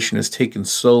information has taken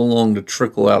so long to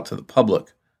trickle out to the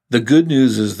public, the good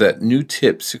news is that new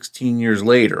tips 16 years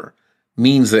later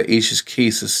means that Aisha's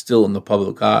case is still in the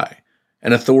public eye,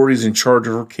 and authorities in charge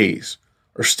of her case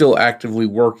are still actively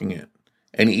working it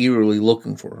and eagerly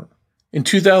looking for her. In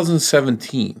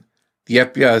 2017, the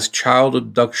FBI's Child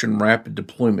Abduction Rapid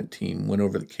Deployment Team went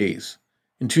over the case.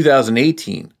 In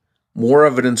 2018, more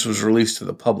evidence was released to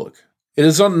the public. It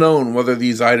is unknown whether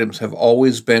these items have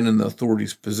always been in the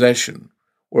authorities' possession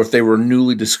or if they were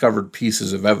newly discovered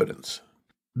pieces of evidence.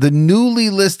 The newly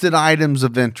listed items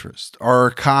of interest are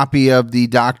a copy of the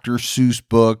Dr. Seuss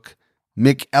book,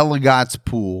 Mick Elligott's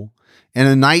Pool, and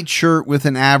a nightshirt with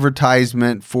an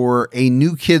advertisement for a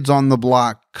New Kids on the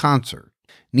Block concert.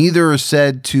 Neither are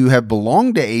said to have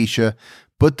belonged to Aisha,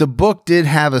 but the book did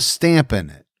have a stamp in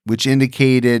it, which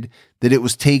indicated that it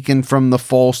was taken from the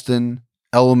Falston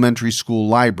Elementary School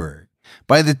library.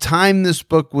 By the time this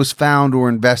book was found or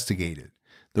investigated,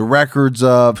 the records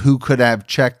of who could have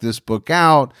checked this book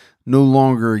out no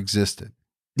longer existed.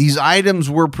 These items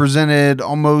were presented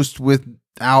almost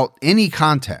without any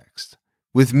context,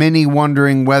 with many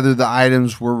wondering whether the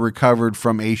items were recovered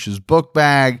from Aisha's book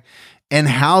bag and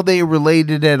how they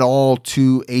related at all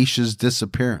to Aisha's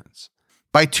disappearance.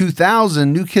 By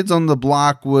 2000, New Kids on the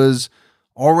Block was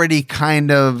already kind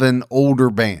of an older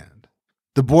band.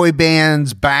 The boy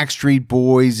bands Backstreet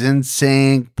Boys,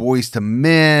 NSYNC, Boyz II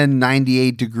Men,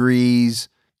 98 Degrees,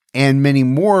 and many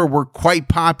more were quite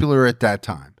popular at that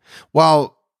time,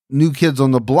 while New Kids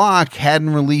on the Block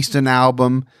hadn't released an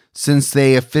album since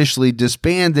they officially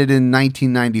disbanded in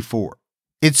 1994.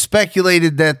 It's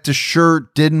speculated that the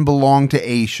shirt didn't belong to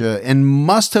Aisha and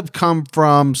must have come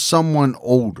from someone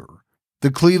older.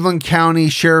 The Cleveland County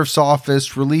Sheriff's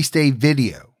Office released a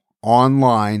video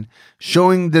online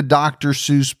showing the Dr.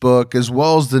 Seuss book as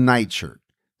well as the nightshirt.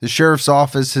 The Sheriff's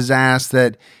Office has asked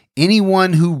that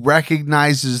anyone who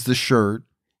recognizes the shirt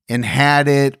and had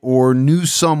it or knew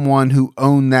someone who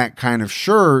owned that kind of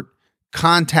shirt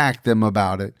contact them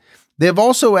about it. They have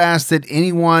also asked that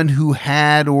anyone who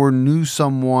had or knew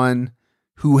someone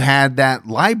who had that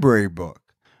library book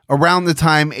around the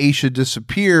time Aisha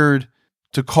disappeared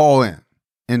to call in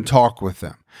and talk with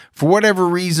them. For whatever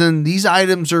reason, these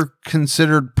items are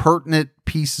considered pertinent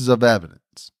pieces of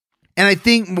evidence. And I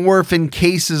think more if in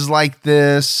cases like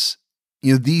this,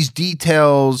 these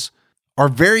details are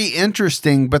very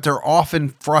interesting, but they're often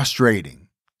frustrating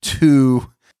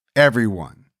to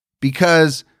everyone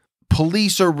because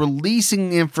police are releasing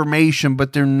the information,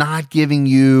 but they're not giving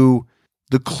you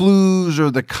the clues or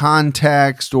the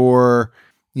context or,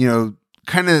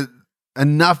 kind of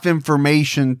enough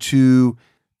information to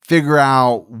figure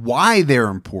out why they're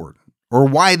important or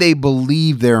why they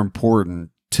believe they're important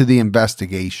to the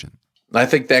investigation. I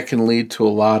think that can lead to a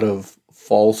lot of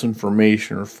false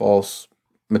information or false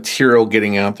material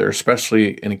getting out there,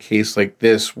 especially in a case like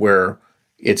this where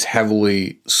it's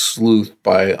heavily sleuthed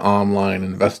by online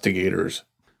investigators.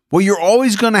 Well, you're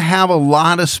always going to have a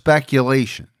lot of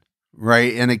speculation,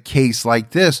 right, in a case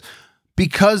like this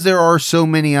because there are so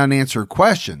many unanswered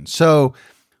questions. So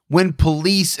when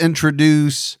police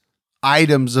introduce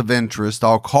items of interest,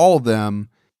 I'll call them,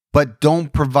 but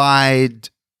don't provide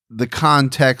the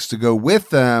context to go with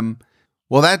them,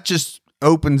 well, that just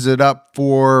opens it up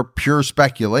for pure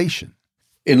speculation.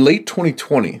 In late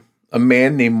 2020, a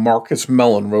man named Marcus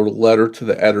Mellon wrote a letter to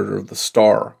the editor of The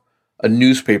Star, a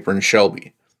newspaper in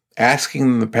Shelby, asking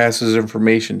them to pass his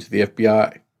information to the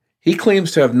FBI. He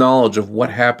claims to have knowledge of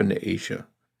what happened to Aisha.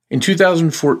 In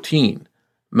 2014,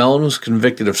 Mellon was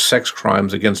convicted of sex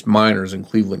crimes against minors in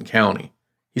Cleveland County.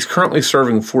 He's currently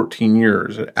serving 14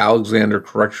 years at Alexander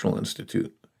Correctional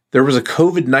Institute. There was a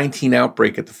COVID-19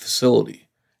 outbreak at the facility,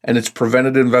 and it's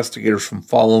prevented investigators from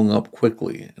following up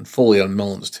quickly and fully on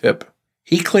Mellon's tip.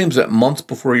 He claims that months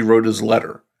before he wrote his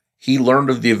letter, he learned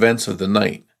of the events of the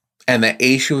night, and that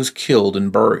Aisha was killed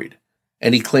and buried,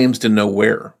 and he claims to know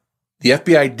where. The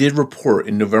FBI did report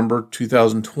in November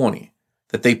 2020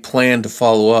 that they planned to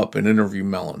follow up and interview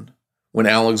Mellon when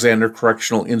Alexander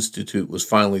Correctional Institute was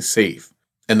finally safe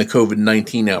and the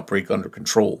COVID-19 outbreak under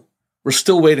control. We're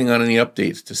still waiting on any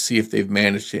updates to see if they've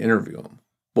managed to interview him.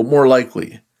 But more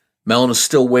likely, Mellon is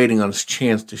still waiting on his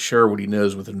chance to share what he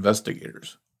knows with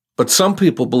investigators. But some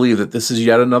people believe that this is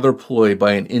yet another ploy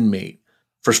by an inmate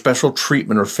for special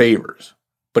treatment or favors.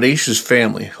 But Aisha's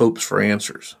family hopes for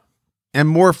answers. And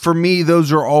more for me,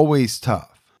 those are always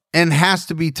tough. And has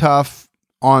to be tough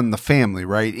on the family,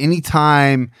 right?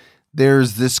 Anytime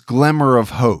there's this glimmer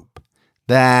of hope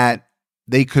that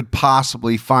they could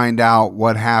possibly find out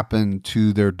what happened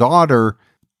to their daughter,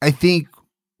 I think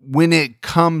when it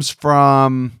comes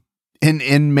from an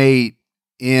inmate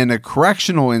in a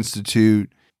correctional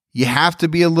institute, you have to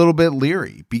be a little bit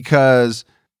leery because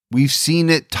we've seen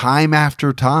it time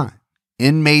after time.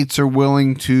 Inmates are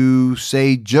willing to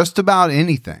say just about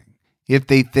anything if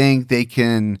they think they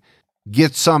can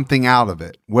get something out of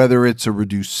it, whether it's a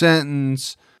reduced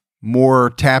sentence, more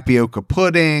tapioca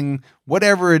pudding,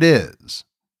 whatever it is.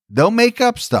 They'll make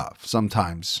up stuff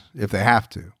sometimes if they have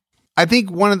to. I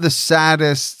think one of the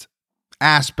saddest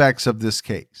aspects of this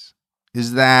case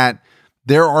is that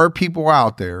there are people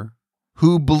out there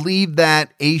who believe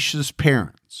that Aisha's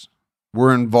parents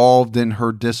were involved in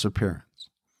her disappearance.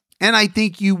 And I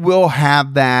think you will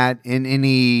have that in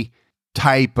any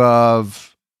type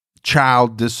of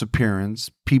child disappearance.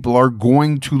 People are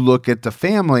going to look at the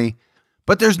family,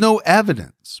 but there's no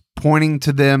evidence pointing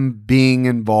to them being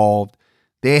involved.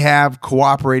 They have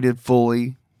cooperated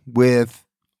fully with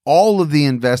all of the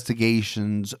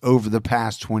investigations over the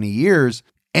past 20 years,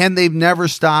 and they've never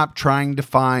stopped trying to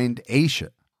find Aisha.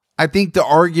 I think the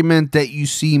argument that you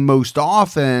see most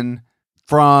often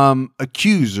from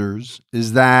accusers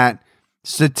is that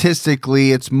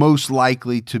statistically it's most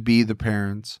likely to be the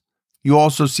parents. You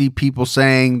also see people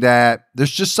saying that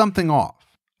there's just something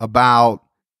off about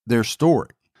their story.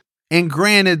 And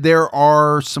granted, there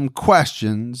are some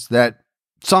questions that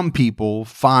some people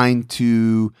find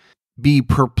to be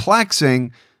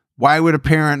perplexing. Why would a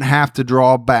parent have to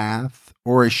draw a bath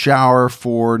or a shower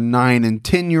for 9 and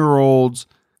 10-year-olds?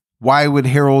 Why would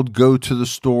Harold go to the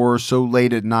store so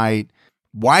late at night?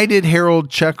 Why did Harold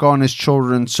check on his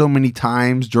children so many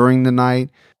times during the night?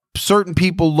 Certain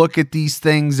people look at these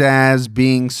things as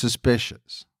being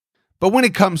suspicious. But when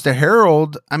it comes to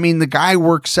Harold, I mean, the guy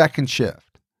worked second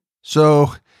shift.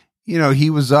 So, he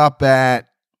was up at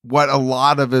what a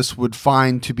lot of us would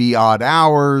find to be odd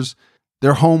hours.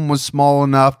 Their home was small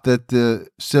enough that the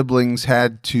siblings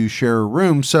had to share a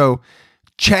room. So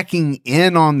checking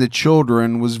in on the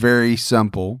children was very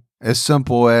simple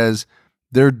as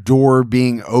their door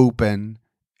being open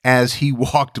as he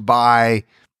walked by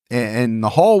in the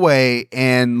hallway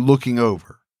and looking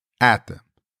over at them,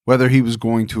 whether he was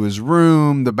going to his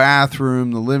room, the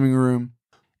bathroom, the living room.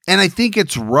 And I think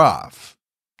it's rough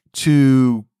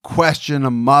to question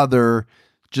a mother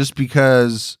just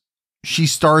because she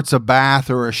starts a bath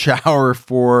or a shower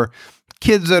for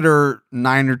kids that are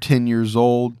 9 or 10 years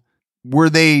old. Were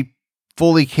they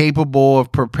fully capable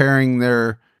of preparing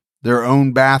their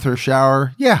own bath or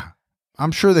shower? Yeah,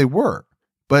 I'm sure they were.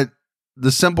 But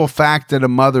the simple fact that a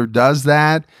mother does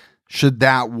that, should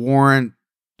that warrant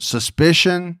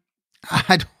suspicion?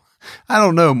 I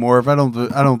don't know, Morph.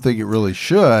 I don't think it really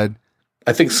should.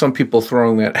 I think some people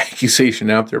throwing that accusation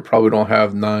out there probably don't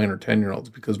have 9 or 10-year-olds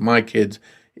because my kids,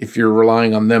 if you're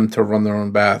relying on them to run their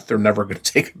own bath, they're never going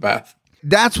to take a bath.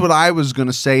 That's what I was going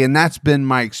to say, and that's been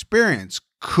my experience.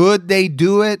 Could they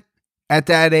do it at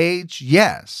that age?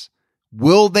 Yes.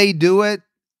 Will they do it?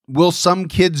 Will some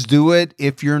kids do it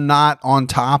if you're not on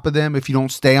top of them, if you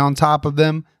don't stay on top of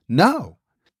them? No.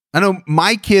 I know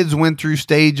my kids went through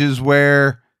stages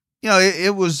where,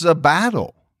 it was a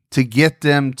battle to get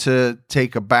them to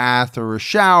take a bath or a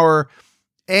shower.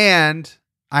 And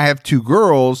I have 2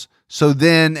 girls. So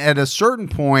then at a certain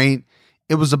point,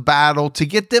 it was a battle to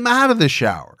get them out of the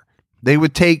shower. They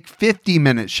would take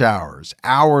 50-minute showers,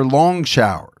 hour-long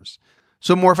showers.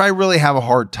 So Morph, I really have a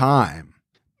hard time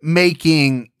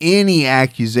making any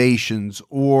accusations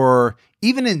or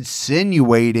even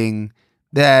insinuating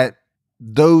that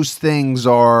those things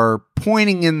are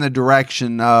pointing in the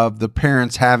direction of the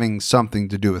parents having something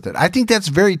to do with it. I think that's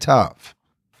very tough.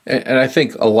 And I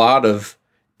think a lot of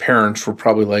parents were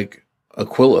probably like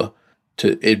Aquila.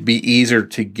 It'd be easier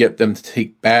to get them to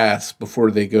take baths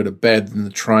before they go to bed than to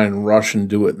try and rush and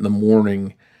do it in the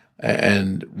morning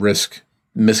and risk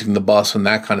missing the bus and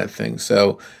that kind of thing.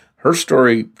 So her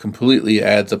story completely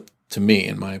adds up to me,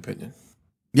 in my opinion.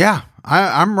 Yeah,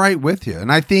 I'm right with you.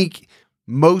 And I think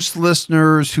most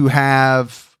listeners who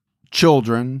have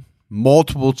children,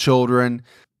 multiple children,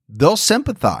 they'll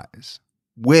sympathize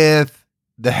with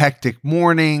the hectic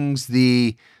mornings,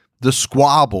 the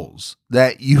squabbles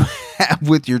that you have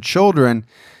with your children.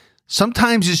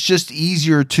 Sometimes it's just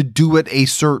easier to do it a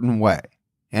certain way.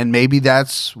 And maybe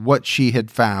that's what she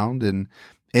had found and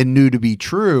knew to be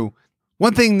true.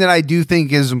 One thing that I do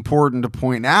think is important to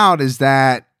point out is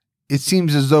that it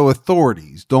seems as though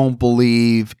authorities don't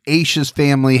believe Aisha's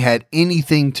family had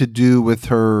anything to do with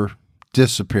her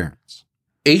disappearance.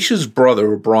 Aisha's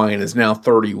brother, Brian, is now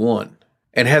 31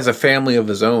 and has a family of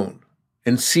his own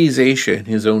and sees Aisha and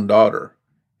his own daughter.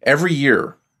 Every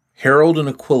year, Harold and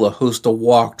Aquila host a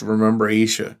walk to remember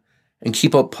Aisha and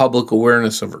keep up public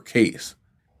awareness of her case.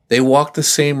 They walk the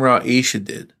same route Aisha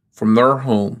did, from their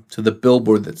home to the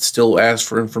billboard that still asks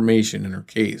for information in her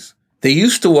case. They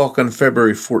used to walk on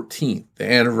February 14th, the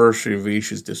anniversary of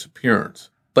Aisha's disappearance,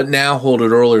 but now hold it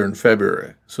earlier in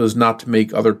February so as not to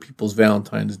make other people's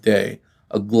Valentine's Day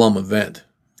a glum event.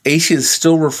 Aisha is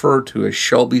still referred to as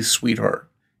Shelby's sweetheart,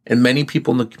 and many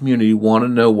people in the community want to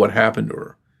know what happened to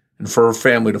her and for her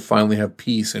family to finally have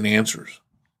peace and answers.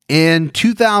 In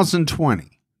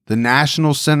 2020, the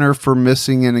National Center for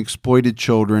Missing and Exploited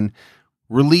Children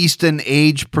released an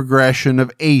age progression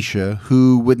of Aisha,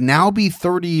 who would now be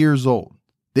 30 years old.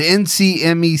 The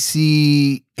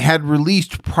NCMEC had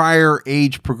released prior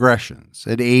age progressions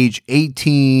at age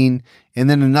 18 and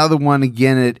then another one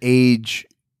again at age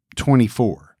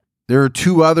 24. There are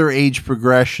two other age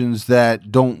progressions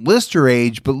that don't list her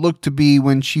age, but look to be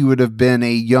when she would have been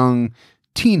a young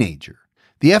teenager.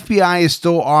 The FBI is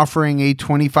still offering a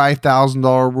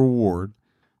 $25,000 reward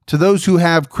to those who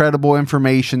have credible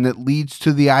information that leads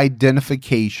to the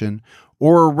identification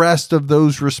or arrest of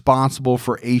those responsible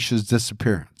for Aisha's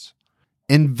disappearance.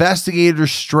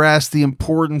 Investigators stress the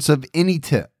importance of any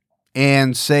tip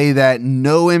and say that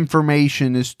no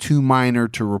information is too minor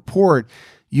to report.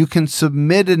 You can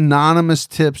submit anonymous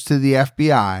tips to the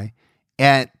FBI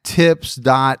at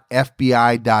tips.fbi.gov.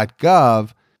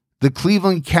 The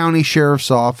Cleveland County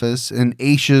Sheriff's Office and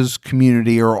Aisha's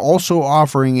community are also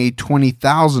offering a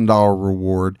 $20,000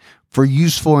 reward for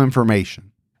useful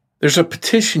information. There's a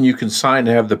petition you can sign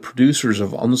to have the producers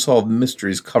of Unsolved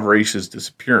Mysteries cover Aisha's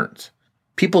disappearance.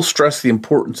 People stress the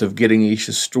importance of getting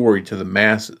Aisha's story to the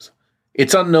masses.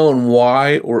 It's unknown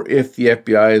why or if the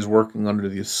FBI is working under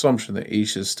the assumption that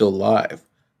Aisha is still alive,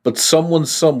 but someone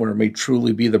somewhere may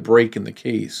truly be the break in the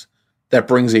case that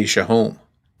brings Aisha home.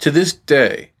 To this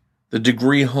day, the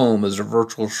Degree home is a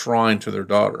virtual shrine to their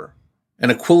daughter,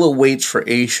 and Aquila waits for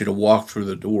Aisha to walk through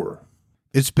the door.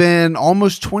 It's been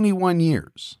almost 21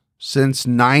 years since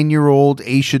 9-year-old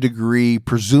Aisha Degree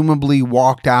presumably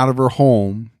walked out of her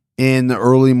home in the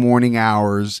early morning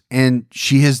hours, and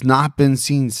she has not been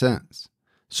seen since.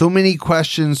 So many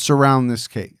questions surround this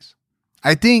case.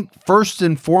 I think first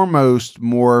and foremost,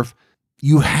 Morph,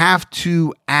 you have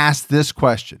to ask this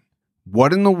question.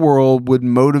 What in the world would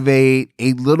motivate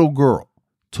a little girl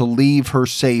to leave her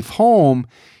safe home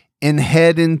and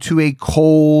head into a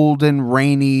cold and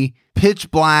rainy, pitch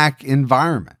black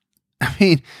environment? I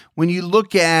mean, when you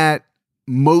look at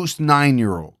most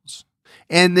 9-year-olds,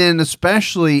 and then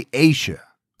especially Aisha,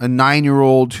 a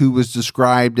 9-year-old who was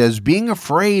described as being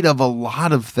afraid of a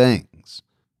lot of things,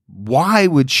 why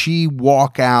would she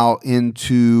walk out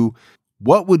into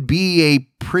what would be a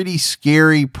pretty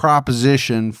scary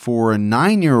proposition for a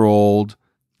 9-year-old?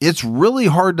 It's really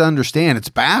hard to understand. It's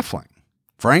baffling,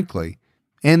 frankly.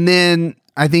 And then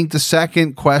I think the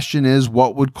second question is,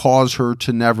 what would cause her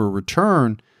to never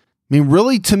return? I mean,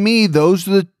 really, to me, those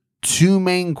are the two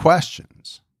main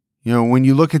questions. You know, when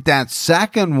you look at that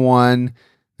second one,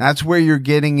 that's where you're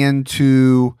getting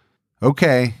into,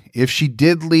 okay, if she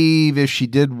did leave, if she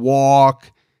did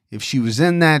walk, if she was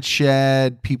in that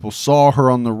shed, people saw her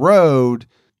on the road,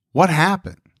 what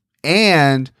happened?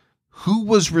 And who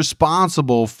was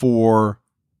responsible for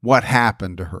what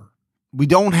happened to her? We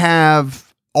don't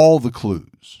have all the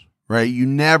clues, right? You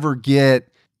never get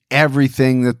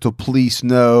everything that the police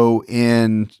know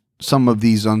in some of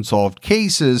these unsolved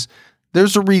cases.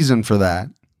 There's a reason for that.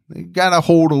 They got to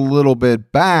hold a little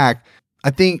bit back.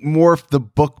 I think Morph, the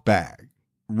book bag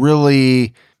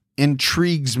really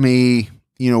intrigues me.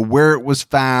 You know, where it was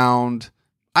found.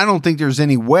 I don't think there's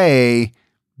any way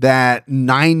that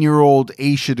 9-year-old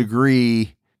Aisha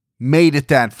Degree made it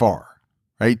that far,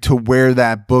 right? To where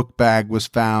that book bag was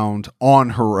found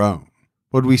on her own.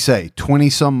 What did we say? 20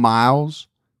 some miles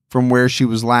from where she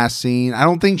was last seen. I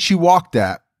don't think she walked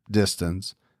that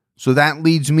distance. So that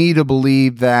leads me to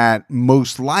believe that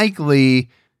most likely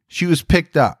she was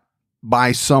picked up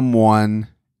by someone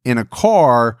in a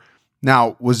car.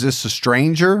 Now, was this a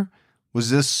stranger? Was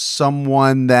this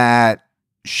someone that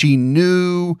she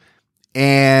knew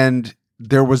and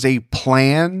there was a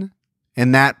plan,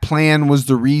 and that plan was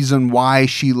the reason why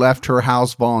she left her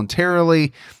house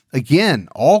voluntarily? Again,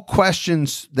 all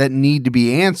questions that need to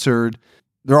be answered.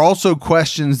 There are also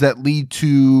questions that lead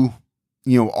to,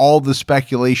 all the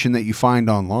speculation that you find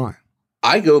online.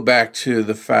 I go back to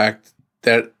the fact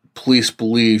that police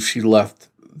believe she left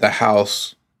the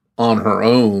house on her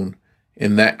own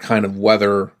in that kind of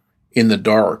weather in the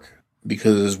dark,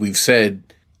 because as we've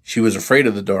said, she was afraid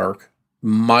of the dark.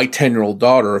 My 10-year-old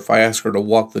daughter, if I ask her to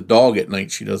walk the dog at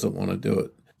night, she doesn't want to do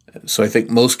it. So I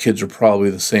think most kids are probably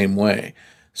the same way.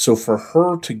 So for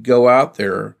her to go out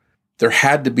there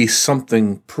had to be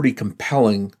something pretty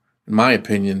compelling, in my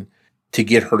opinion, to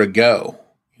get her to go.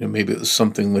 Maybe it was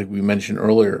something like we mentioned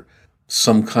earlier,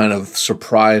 some kind of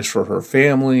surprise for her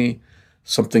family,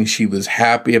 something she was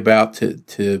happy about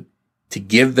to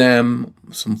give them,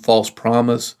 some false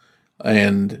promise.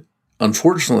 And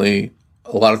unfortunately,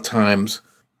 a lot of times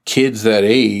kids that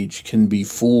age can be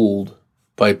fooled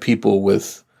by people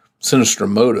with sinister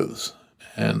motives.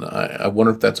 And I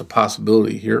wonder if that's a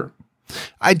possibility here.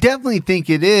 I definitely think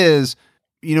it is.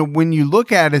 When you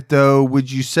look at it, though,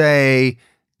 would you say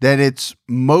that it's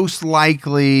most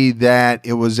likely that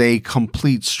it was a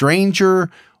complete stranger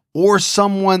or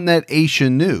someone that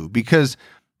Aisha knew? Because,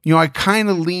 I kind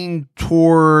of lean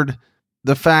toward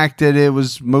the fact that it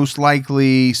was most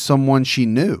likely someone she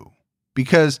knew.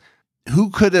 Because who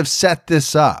could have set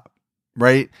this up,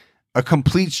 right? A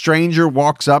complete stranger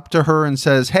walks up to her and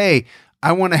says, "Hey,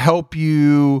 I want to help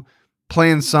you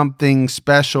plan something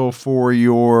special for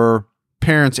your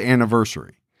parents'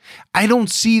 anniversary." I don't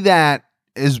see that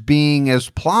as being as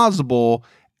plausible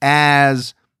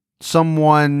as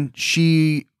someone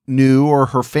she knew or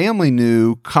her family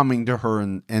knew coming to her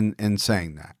and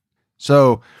saying that.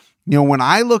 So, when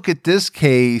I look at this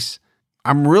case,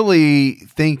 I'm really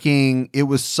thinking it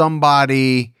was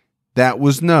somebody that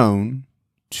was known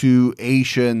to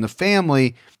Aisha and the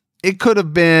family. It could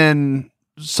have been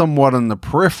somewhat on the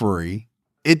periphery.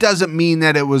 It doesn't mean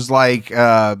that it was like,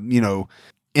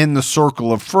 in the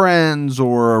circle of friends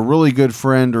or a really good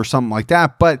friend or something like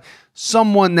that, but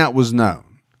someone that was known.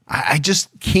 I just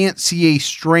can't see a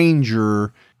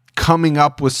stranger coming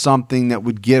up with something that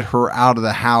would get her out of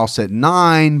the house at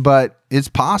 9, but it's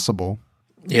possible.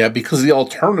 Yeah, because the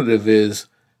alternative is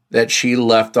that she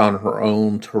left on her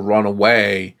own to run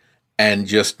away and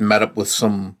just met up with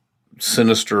some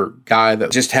sinister guy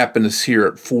that just happened to see her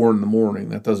at 4 a.m.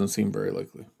 That doesn't seem very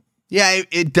likely. Yeah,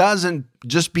 it doesn't,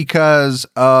 just because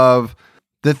of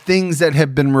the things that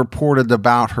have been reported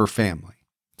about her family.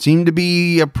 Seemed to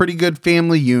be a pretty good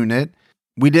family unit.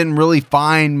 We didn't really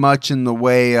find much in the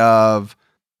way of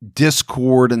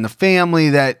discord in the family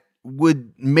that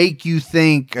would make you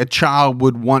think a child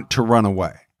would want to run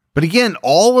away. But again,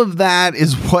 all of that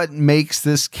is what makes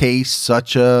this case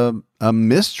such a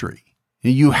mystery.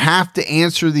 You have to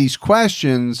answer these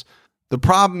questions. The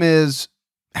problem is,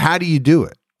 how do you do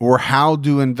it? Or how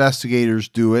do investigators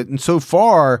do it? And so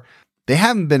far, they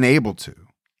haven't been able to.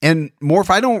 And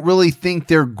Morph, I don't really think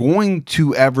they're going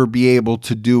to ever be able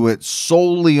to do it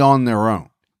solely on their own.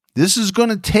 This is going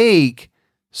to take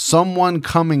someone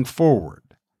coming forward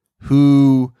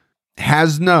who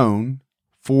has known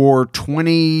for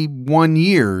 21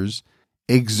 years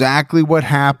exactly what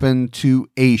happened to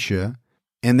Aisha,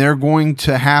 and they're going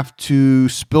to have to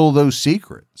spill those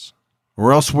secrets,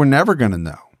 or else we're never going to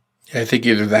know. I think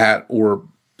either that or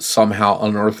somehow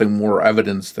unearthing more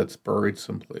evidence that's buried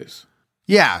someplace.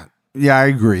 Yeah, I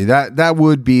agree. That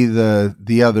would be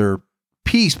the other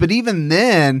piece. But even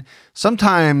then,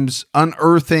 sometimes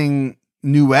unearthing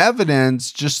new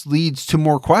evidence just leads to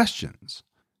more questions.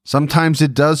 Sometimes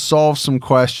it does solve some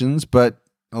questions, but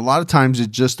a lot of times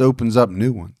it just opens up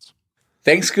new ones.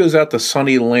 Thanks goes out to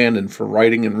Sonny Landon for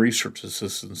writing and research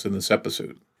assistance in this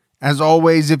episode. As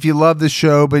always, if you love the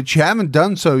show, but you haven't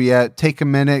done so yet, take a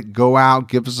minute, go out,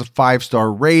 give us a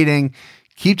 5-star rating.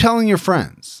 Keep telling your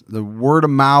friends. The word of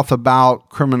mouth about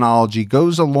criminology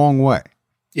goes a long way.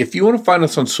 If you want to find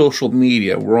us on social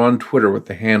media, we're on Twitter with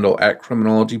the handle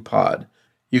 @CriminologyPod.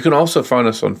 You can also find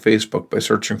us on Facebook by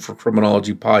searching for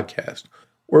Criminology Podcast,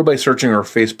 or by searching our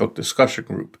Facebook discussion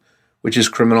group, which is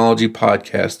Criminology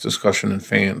Podcast Discussion and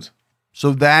Fans.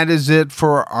 So that is it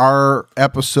for our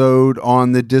episode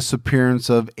on the disappearance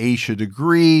of Aisha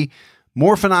Degree.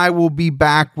 Morph and I will be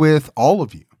back with all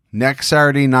of you next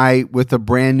Saturday night with a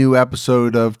brand new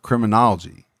episode of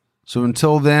Criminology. So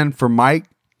until then, for Mike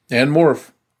and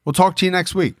Morph, we'll talk to you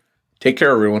next week. Take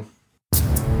care, everyone.